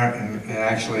fly-by-wire and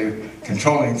actually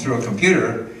controlling through a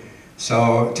computer.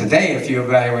 So today, if you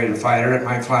evaluate a fighter, it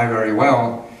might fly very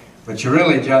well, but you're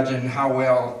really judging how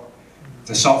well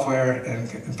the software and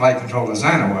flight control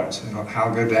designer was, you know, how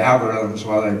good the algorithms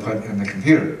were they put in the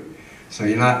computer. So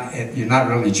you're not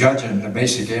really judging the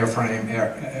basic airframe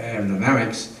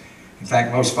aerodynamics. In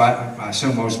fact, I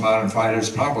assume most modern fighters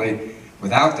probably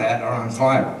without that are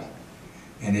unflyable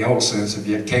in the old sense if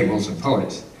you had cables and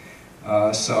pulleys.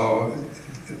 So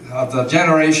of the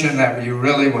generation that you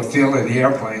really would feel in the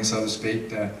airplane, so to speak,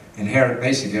 the inherent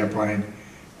basic airplane,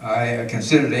 I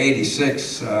consider the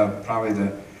 86 probably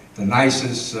the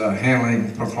nicest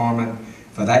handling performance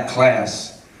for that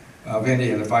class of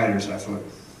any of the fighters I flew.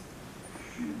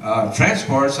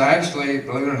 Transports, I actually,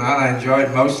 believe it or not, I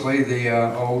enjoyed mostly the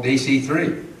old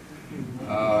DC-3.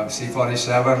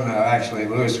 C-47, actually,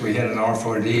 Lewis, we had an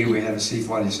R-4D, we had a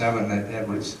C-47 at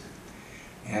Edwards.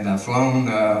 And I've flown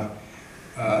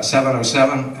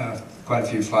 707, quite a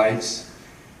few flights.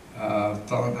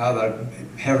 Flown other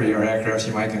heavier aircrafts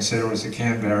you might consider was the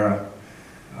Canberra.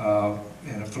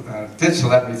 And Fitz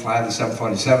let me fly the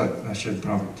 747. I should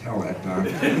probably tell that, Don.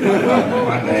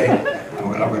 One day, I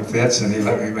went up with Fitz and he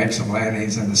let me make some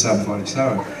landings in the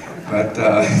 747.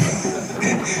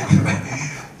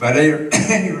 But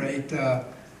at any rate, that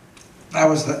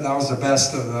was the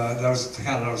best of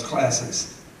those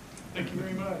classes. Thank you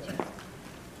very much.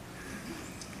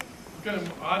 We've got an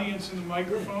audience in the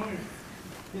microphone.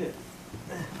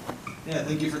 Yeah,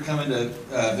 thank you for coming to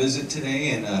visit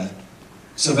today. And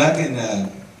so back in,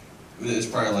 it was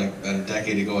probably like about a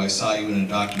decade ago, I saw you in a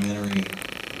documentary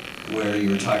where you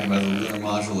were talking about the lunar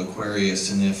module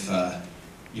Aquarius, and if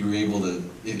you were able to,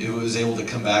 if it was able to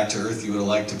come back to Earth, you would have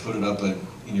liked to put it up in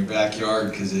your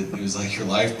backyard because it was like your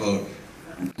lifeboat.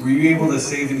 Were you able to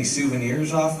save any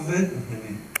souvenirs off of it?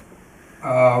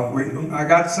 I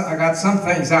got some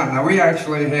things out. Now we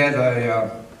actually had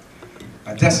a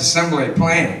disassembly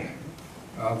plan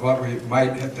of what we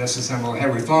might disassemble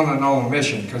had we flown a normal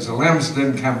mission, because the limbs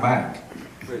didn't come back.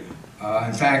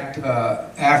 In fact,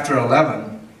 after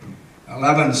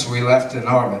 11s we left in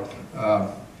orbit,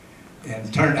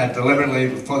 and turned deliberately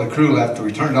before the crew left.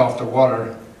 We turned off the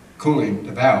water cooling,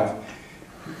 the valve,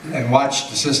 and watched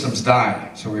the systems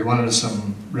die. So we wanted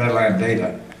some redline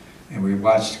data, and we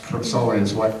watched solely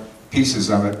as what pieces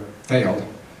of it failed.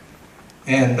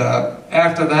 And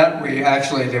after that,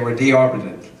 they were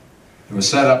deorbited. It was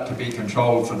set up to be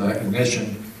controlled for the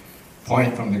ignition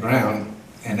point from the ground,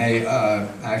 and they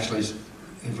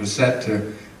it was set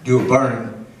to do a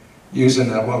burn using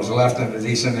what was left of the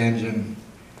decent engine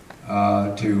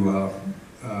to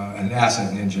an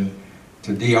acid engine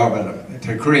to deorbit them,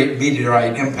 to create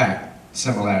meteorite impact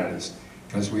similarities,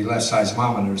 because we left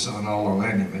seismometers on all the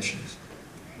landing missions.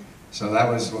 So that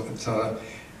was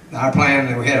our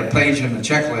plan. We had a page in the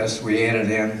checklist we added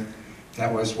in.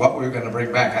 That was what we were going to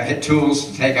bring back. I had tools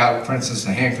to take out, for instance,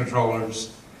 the hand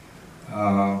controllers. You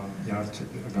know,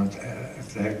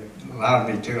 if they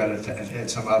allowed me to, I had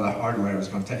some other hardware I was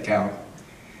going to take out.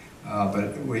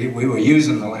 But we were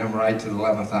using the LEM right to the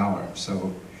 11th hour,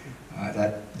 so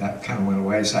that kind of went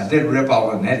away. So I did rip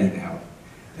all the netting out.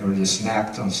 They were just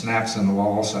snaps in the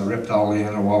wall, so I ripped all the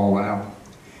inner wall out.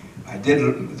 I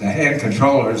did the hand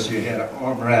controllers. You had an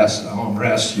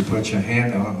armrest you put your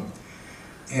hand on,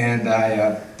 and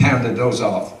I pounded those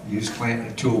off. Used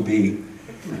tool B,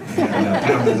 and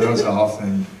pounded those off,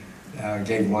 and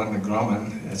gave one to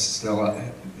Grumman. It's still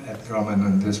at Grumman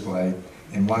on display,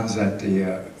 and one's at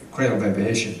the Cradle of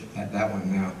Aviation, at that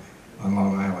one now, on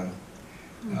Long Island.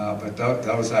 But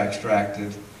those I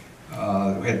extracted.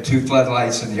 We had 2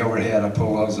 floodlights in the overhead. I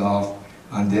pulled those off,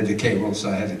 undid the cables, so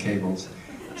I had the cables.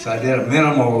 So I did a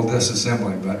minimal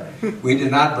disassembly, but we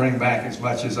did not bring back as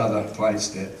much as other flights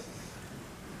did.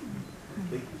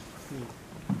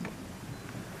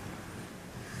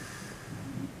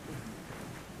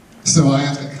 So I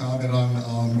have to comment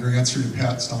on your answer to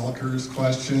Pat Stoliker's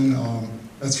question.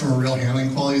 That's from a real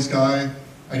handling qualities guy.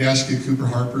 I'd ask you Cooper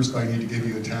Harper's, but I need to give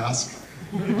you a task.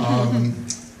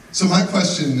 So my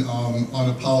question on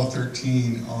Apollo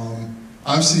 13,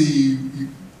 obviously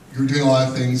you're doing a lot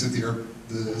of things that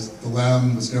the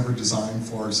LEM was never designed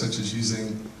for, such as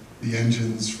using the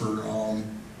engines for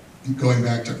going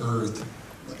back to Earth.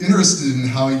 Interested in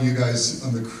how you guys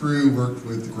on the crew worked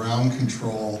with the ground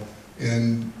control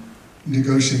in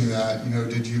negotiating that. You know,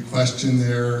 did you question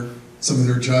some of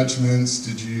their judgments?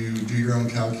 Did you do your own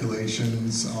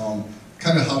calculations?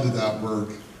 Kind of how did that work?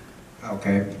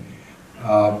 Okay.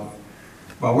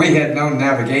 Well, we had no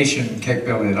navigation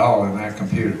capability at all in our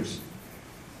computers.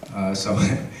 So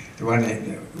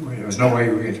there was no way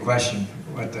we could question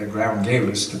what the ground gave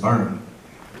us to burn.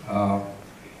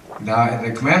 Now, in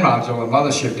the command module, the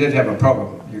mothership did have a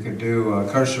program. You could do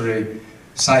cursory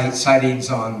sightings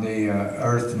on the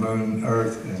Earth, Moon,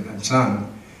 Earth, and Sun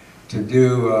to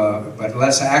do, but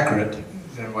less accurate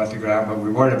than what the ground, but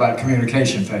we worried about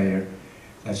communication failure,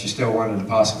 that you still wanted the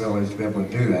possibility to be able to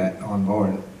do that on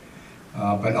board.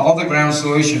 But all the ground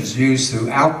solutions used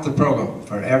throughout the program,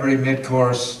 for every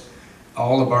mid-course,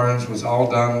 all the burns was all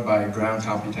done by ground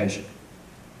computation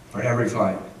for every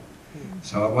flight.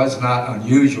 So it was not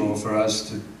unusual for us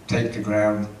to take the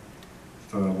ground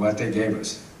for what they gave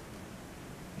us.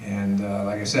 And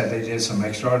like I said, they did some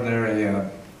extraordinary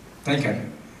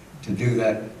thinking to do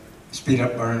that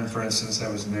speed-up burn, for instance,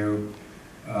 that was new.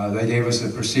 They gave us a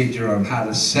procedure on how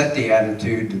to set the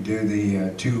attitude to do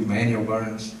the 2 manual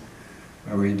burns,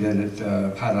 where we did it,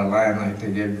 how to align, like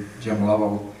they gave Jim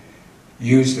Lovell,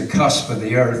 used the cusp of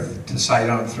the Earth to sight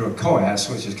on through a coas,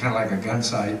 which is kind of like a gun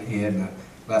sight. He had in the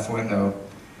left window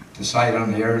to sight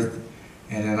on the Earth.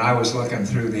 And then I was looking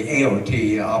through the AOT,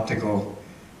 the optical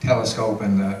telescope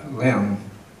in the LEM,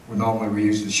 where normally we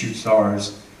use to shoot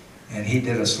stars. And he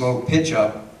did a slow pitch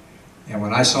up. And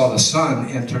when I saw the sun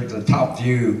enter the top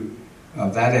view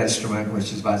of that instrument,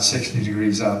 which is about 60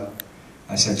 degrees up,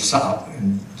 I said, stop.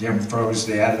 And Jim froze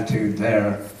the attitude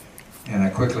there. And I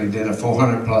quickly did a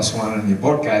 400+1 in the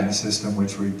abort guidance system,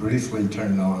 which we briefly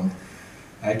turned on.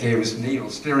 That gave us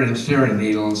needles, steering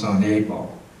needles on the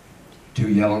 8-ball. 2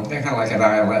 yellow, they're kind of like an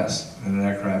ILS in an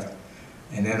aircraft.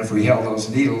 And then if we held those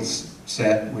needles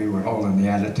set, we were holding the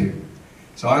attitude.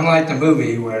 So unlike the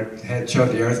movie where it showed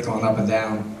the Earth going up and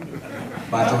down,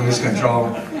 about to lose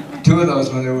control, 2 of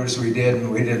those maneuvers we did,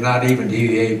 and we did not even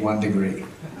deviate 1 degree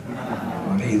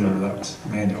on either of those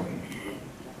manually.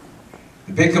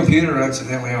 The big computer,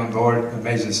 incidentally, on board,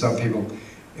 amazes some people,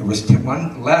 it was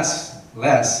less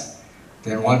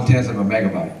than 1/10 of a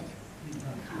megabyte.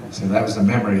 So that was the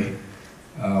memory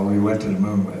we went to the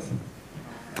moon with.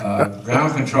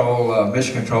 Ground control,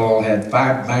 mission control had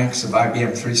 5 banks of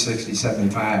IBM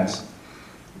 360-75s.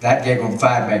 That gave them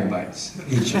 5 megabytes.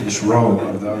 Each row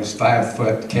of those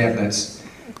 5-foot cabinets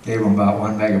gave them about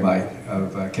 1 megabyte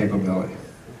of capability.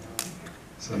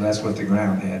 So that's what the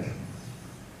ground had.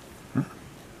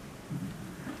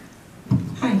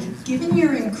 Given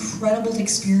your incredible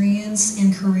experience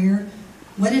and career,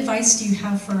 what advice do you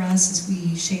have for us as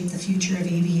we shape the future of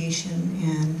aviation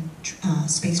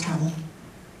and space travel?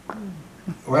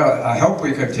 Well, I hope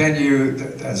we continue,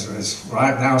 as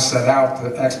right now set out,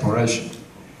 the exploration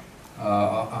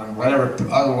on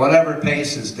whatever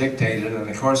pace is dictated, and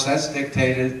of course that's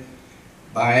dictated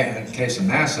by, in the case of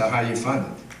NASA, how you fund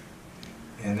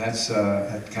it, and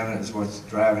that kind of is what's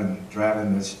driving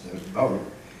this boat,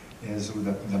 is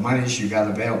the monies you got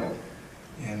available,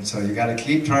 and so you got to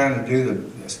keep trying to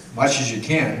do as much as you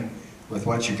can with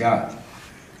what you got,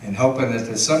 and hoping that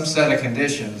there's some set of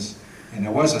conditions. And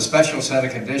there was a special set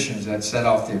of conditions that set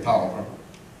off the Apollo program,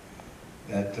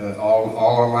 that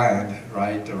all aligned,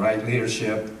 right? The right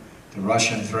leadership, the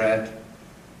Russian threat.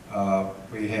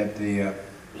 We had the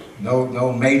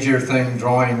no major thing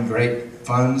drawing great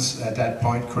funds at that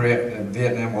point. The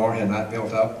Vietnam War had not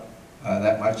built up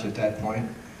that much at that point.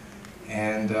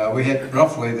 And we had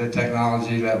roughly the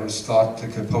technology that was thought to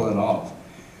could pull it off.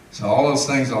 So all those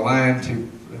things aligned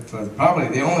for probably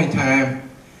the only time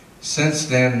since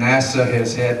then NASA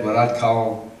has had what I'd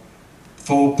call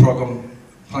full program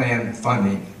plan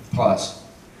funding plus.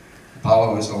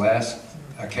 Apollo was the last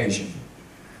occasion.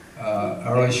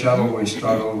 Early shuttle, we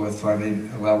struggled with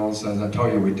funding levels. As I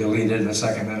told you, we deleted the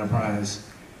second Enterprise.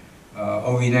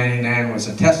 OV-99 was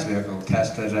a test vehicle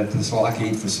tested at this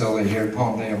Lockheed facility here at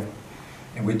Palmdale.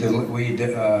 And we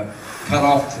cut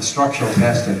off the structural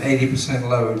test at 80%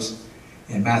 loads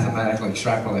and mathematically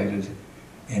extrapolated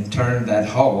and turned that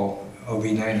hull,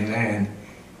 OV-99,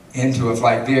 into a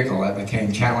flight vehicle that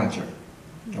became Challenger,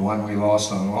 the one we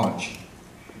lost on launch.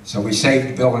 So we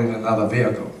saved building another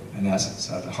vehicle, in essence,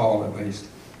 the hull at least.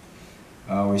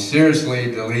 We seriously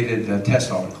deleted the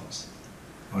test articles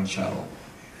on shuttle.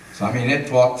 So I mean, it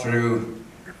fought through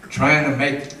trying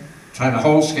to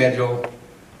hold schedule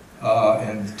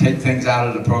and take things out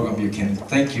of the program you can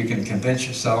think you can convince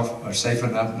yourself are safe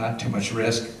enough, not too much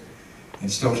risk,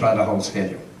 and still try to hold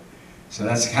schedule. So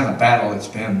that's the kind of battle it's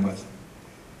been with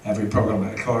every program.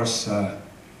 And of course, the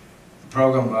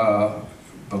program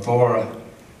before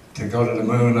to go to the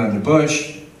moon under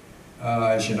Bush,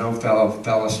 as you know,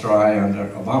 fell astray under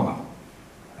Obama.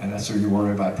 And that's where you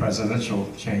worry about presidential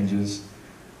changes.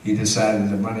 He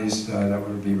decided the monies that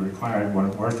would be required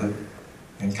weren't worth it,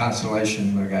 and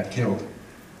Constellation got killed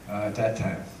at that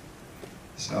time.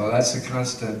 So that's a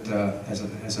constant,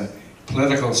 as a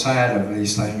political side of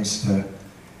these things,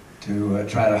 to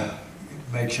try to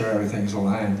make sure everything's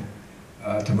aligned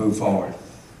to move forward.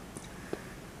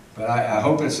 But I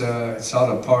hope it's sort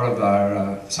of part of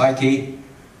our psyche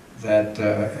that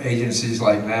agencies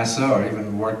like NASA, or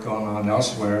even work going on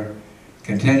elsewhere,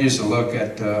 continues to look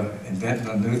at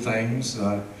inventing new things,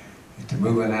 to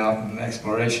moving out in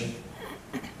exploration.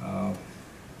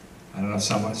 I don't know,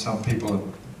 some people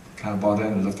have kind of bought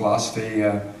into the philosophy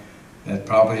that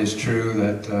probably is true,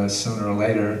 that sooner or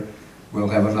later we'll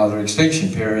have another extinction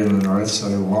period on Earth, so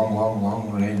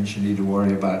long range you need to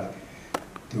worry about,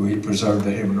 do we preserve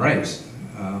the human race?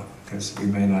 Because we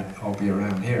may not all be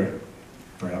around here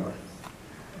forever.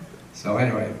 So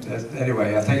anyway,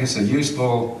 I think it's a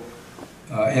useful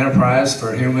enterprise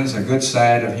for humans, a good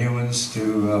side of humans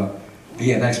to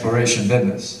be an exploration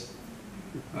business.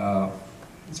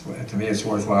 To me, it's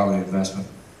worthwhile the investment.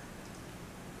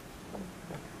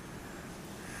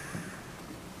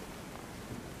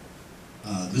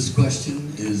 This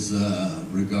question is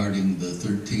regarding the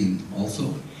 13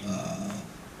 also,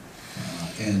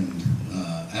 and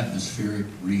atmospheric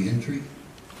re-entry.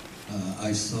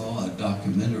 I saw a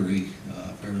documentary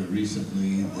fairly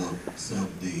recently that said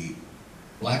the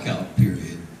blackout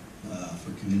period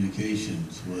for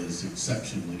communications was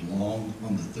exceptionally long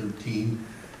on the 13,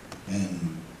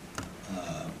 and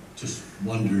just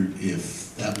wondered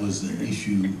if that was an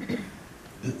issue.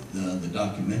 The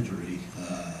documentary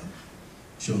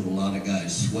showed a lot of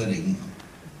guys sweating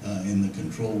in the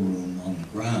control room on the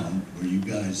ground. Were you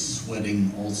guys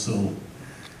sweating also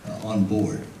on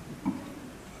board?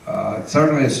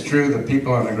 Certainly it's true that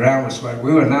people on the ground were sweating.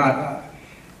 We were not,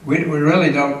 we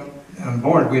really don't, on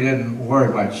board we didn't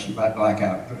worry much about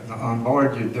blackout. But on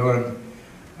board you're doing,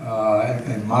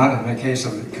 in the case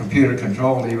of computer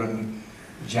control even,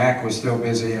 Jack was still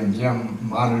busy and Jim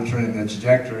monitoring the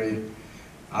trajectory.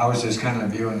 I was just kind of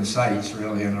viewing the sights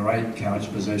really in the right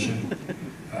couch position,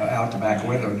 out the back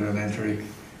window doing entry.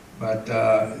 But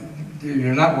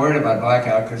you're not worried about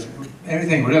blackout because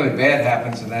anything really bad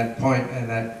happens at that point, in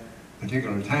that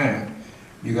particular time,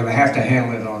 you're going to have to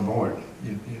handle it on board.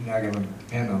 You're not going to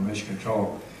depend on mission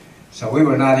control. So we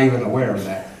were not even aware of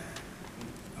that.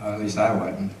 At least I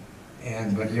wasn't.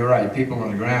 But you're right, people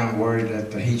on the ground worried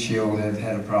that the heat shield had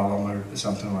had a problem or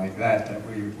something like that, that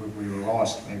we were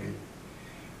lost maybe.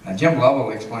 Now, Jim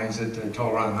Lovell explains it,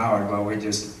 told Ron Howard, well, we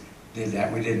just did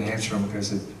that. We didn't answer him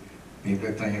because it'd be a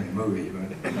good thing in the movie. But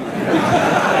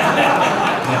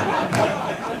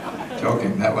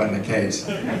joking, that wasn't the case.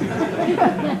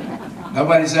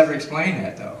 Nobody's ever explained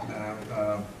that, though.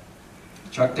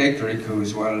 Chuck Dietrich,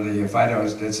 who's one of the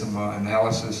FIDOs, did some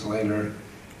analysis later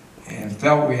and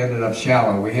felt we ended up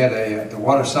shallow. We had the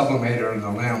water sublimator in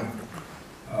the limb,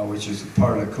 which is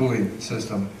part of the cooling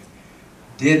system,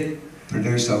 did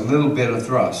produce a little bit of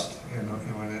thrust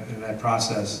in that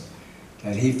process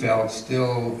that he felt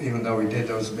still, even though we did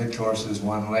those mid-courses,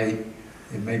 one late,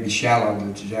 it maybe shallowed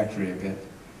the trajectory a bit.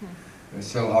 It's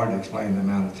still hard to explain the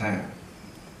amount of time.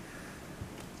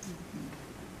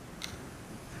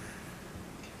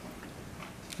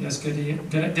 Yes, good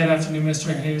afternoon,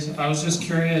 Mr. Haise. I was just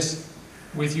curious,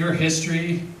 with your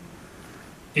history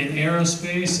in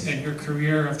aerospace and your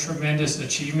career of tremendous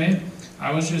achievement,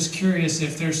 I was just curious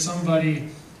if there's somebody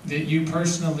that you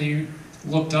personally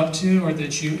looked up to or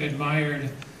that you admired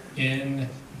in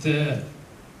the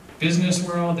business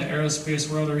world, the aerospace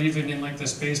world, or even in like the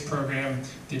space program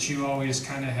that you always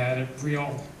kind of had a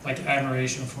real like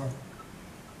admiration for?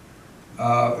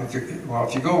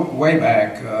 If you go way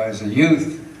back as a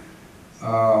youth,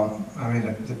 I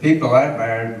mean, the people I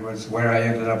admired was where I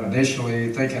ended up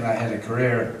initially thinking I had a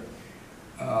career,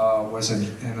 was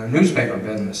in the newspaper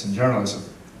business, in journalism.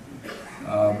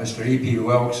 Mr. E.P.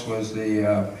 Wilkes was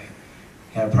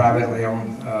had a privately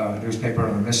owned newspaper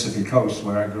on the Mississippi coast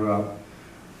where I grew up.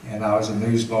 And I was a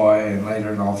newsboy and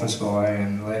later an office boy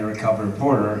and later a cub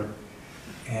reporter.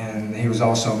 And he was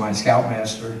also my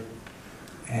scoutmaster.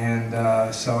 And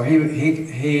so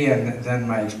he and then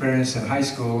my experience in high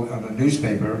school on the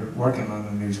newspaper, working on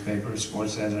the newspaper,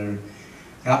 sports editor,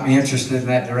 got me interested in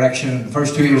that direction. The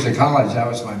first 2 years of college, that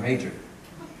was my major,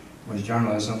 was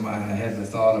journalism. And I had the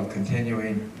thought of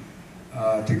continuing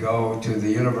to go to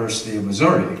the University of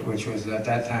Missouri, which was at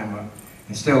that time,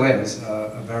 and still is,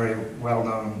 a very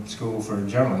well-known school for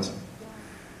journalism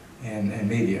and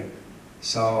media.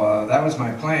 So that was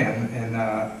my plan, and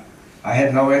I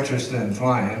had no interest in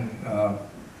flying. Of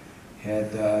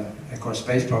course,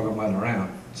 space program wasn't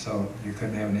around, so you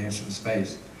couldn't have any interest in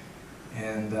space.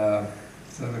 And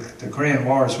so the Korean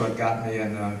War is what got me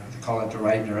in, to call it the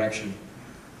right direction,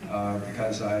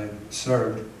 because I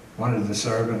wanted to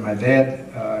serve, and my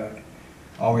dad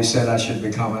always said I should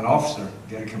become an officer,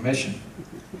 get a commission.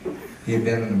 He had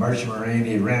been in the Merchant Marine.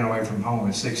 He ran away from home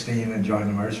at 16 and joined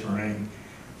the Merchant Marine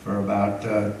for about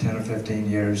 10 or 15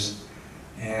 years,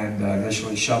 and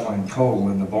initially shoveling coal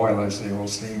in the boilers, the old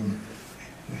steam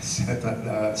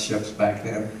ships back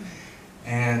then.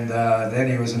 And then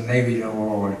he was in the Navy during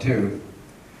World War II.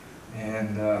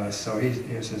 And so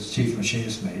he was his chief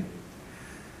machinist mate.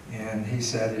 And he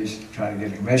said he's trying to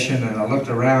get a commission, and I looked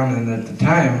around, and at the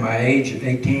time, my age of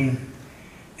 18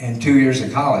 and 2 years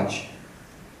of college,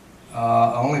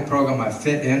 the only program I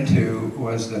fit into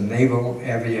was the Naval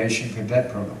Aviation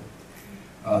Cadet Program.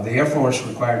 The Air Force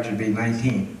required you to be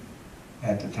 19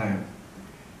 at the time.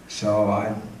 So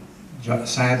I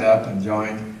signed up and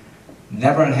joined.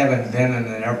 Never having been in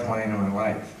an airplane in my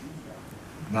life,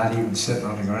 not even sitting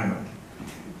on the ground.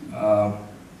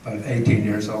 But at 18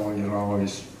 years old, you don't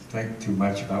always think too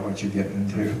much about what you get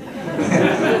into.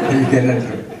 You get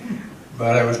into it.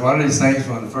 But it was one of these things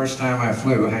when the first time I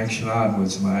flew, Hank Shannon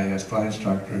was my flight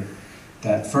instructor.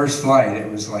 That first flight, it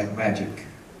was like magic.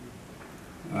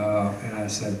 And I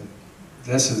said,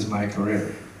 this is my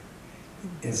career.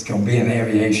 It's going to be in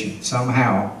aviation.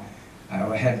 Somehow, I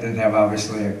didn't have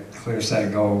obviously a clear set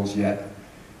of goals yet,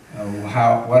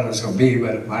 what it was going to be,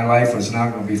 but my life was now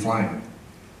going to be flying.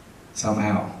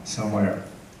 Somehow, somewhere.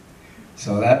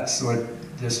 So that's what,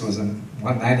 this was a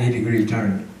 190-degree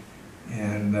turn,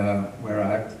 and where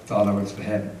I thought I was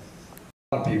headed.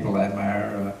 A lot of people I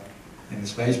admire in the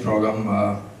space program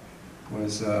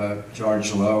was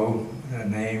George Lowe, a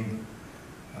name,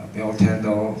 Bill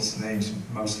Tyndall's names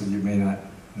most of you may not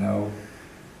know.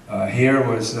 Here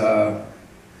was Paul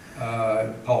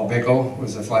Bickle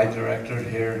was the flight director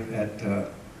here at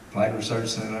Flight Research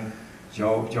Center.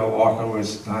 Joe Walker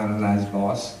was Don and I's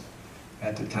boss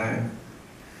at the time.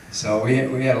 So we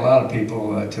had a lot of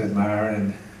people to admire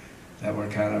and that were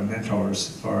kind of mentors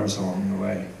for us along the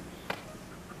way.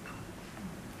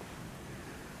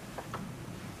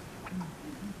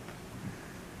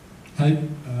 Hi,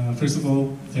 first of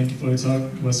all, thank you for the talk.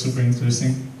 It was super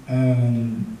interesting.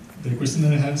 And the question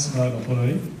that I have is about Apollo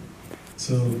 8.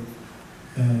 So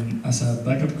As a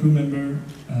backup crew member,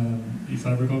 if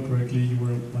I recall correctly, you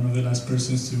were one of the last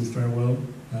persons to farewell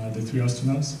the 3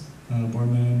 astronauts,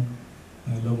 Borman,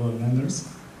 Lobo, and Landers.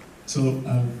 So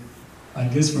I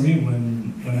guess for me,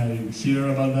 when I hear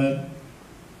about that,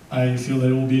 I feel that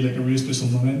it will be like a really special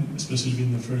moment, especially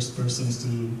being the first persons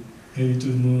to head into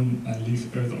the moon and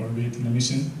leave Earth orbit in a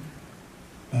mission.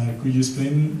 Could you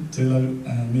tell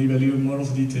maybe a little more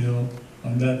of detail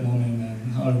on that moment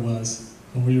and how it was?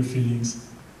 What were your feelings?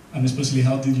 And especially,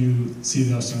 how did you see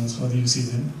the astronauts? How did you see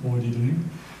them? What were they doing?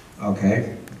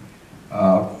 Okay.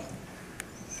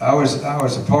 I was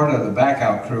a part of the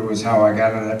backup crew, is how I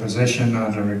got in that position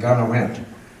under a gun of wind.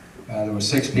 There were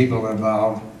 6 people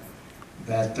involved.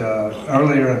 That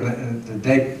earlier in the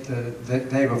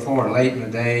day before, late in the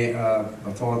day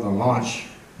before the launch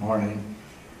morning,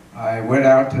 I went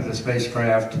out to the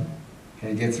spacecraft, had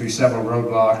to get through several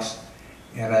roadblocks,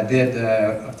 and I did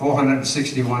a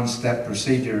 461-step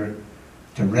procedure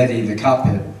to ready the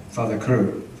cockpit for the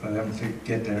crew, for them to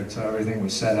get there, so everything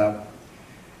was set up.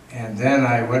 And then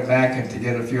I went back to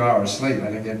get a few hours sleep. I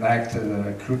didn't get back to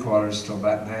the crew quarters till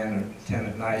about 9 or 10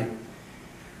 at night,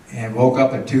 and woke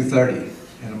up at 2:30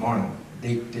 in the morning.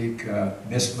 Deke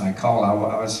missed my call. I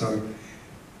was so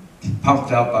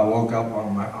pumped up, I woke up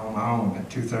on my own at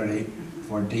 2:30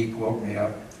 before Deke woke me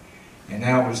up. And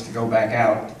now it was to go back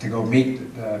out to go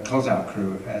meet the closeout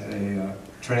crew at a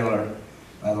trailer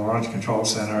by the Launch Control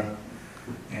Center,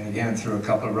 and again through a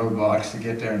couple of roadblocks to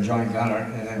get there and join Gunnar.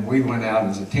 And then we went out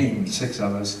as a team, 6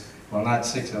 of us, well not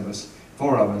 6 of us,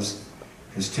 4 of us,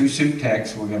 because 2 suit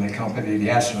techs were going to accompany the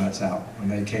astronauts out when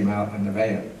they came out in the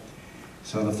van.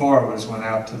 So the 4 of us went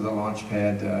out to the launch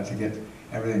pad to get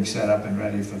everything set up and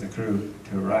ready for the crew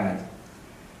to arrive.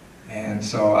 And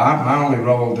so my only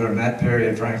role during that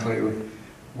period, frankly,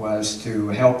 was to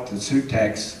help the suit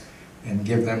techs and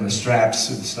give them the straps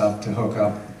and stuff to hook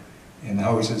up, and the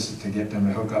hoses to get them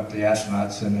to hook up the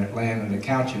astronauts and land on the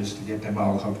couches to get them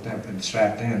all hooked up and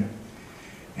strapped in.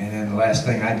 And then the last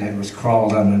thing I did was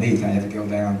crawled underneath. I had to go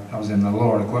down, I was in the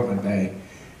lower equipment bay,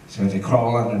 so I had to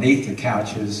crawl underneath the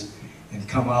couches and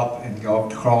come up and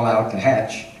crawl out the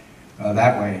hatch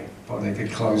that way before they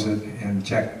could close it and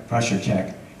pressure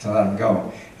check to let them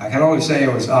go. I can only say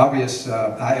it was obvious.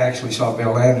 I actually saw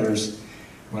Bill Landers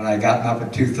when I got up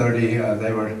at 2:30.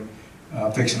 They were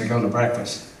fixing to go to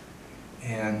breakfast,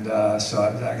 and so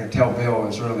I could tell Bill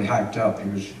was really hyped up.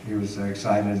 He was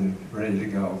excited and ready to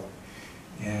go,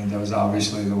 and that was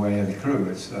obviously the way of the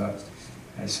crew.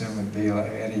 I assume it'd be like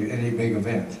any big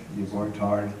event. You've worked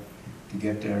hard to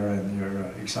get there, and you're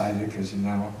excited because you're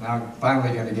now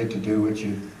finally going to get to do what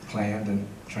you planned and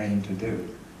trained to do.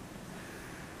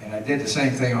 And I did the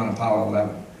same thing on Apollo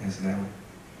 11, incidentally.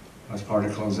 I was part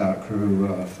of the closeout crew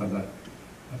for the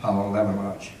Apollo 11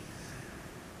 launch.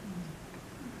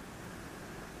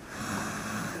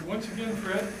 Once again,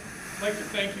 Fred, I'd like to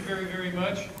thank you very, very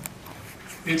much.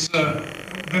 It's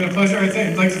been a pleasure.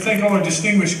 I'd like to thank all our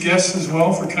distinguished guests as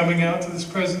well for coming out to this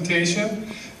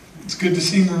presentation. It's good to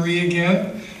see Marie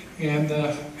again, and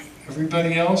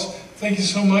everybody else. Thank you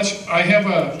so much. I have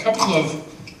a couple of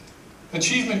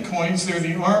achievement coins. They're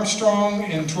the Armstrong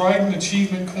and Dryden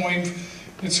achievement coin.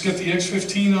 It's got the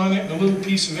X-15 on it and a little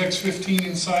piece of X-15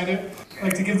 inside it. I'd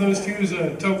like to give those to you as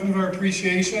a token of our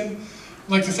appreciation.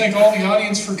 I'd like to thank all the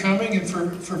audience for coming and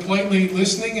for politely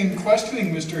listening and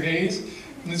questioning Mr. Haise.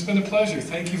 And it's been a pleasure.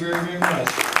 Thank you very, very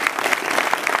much.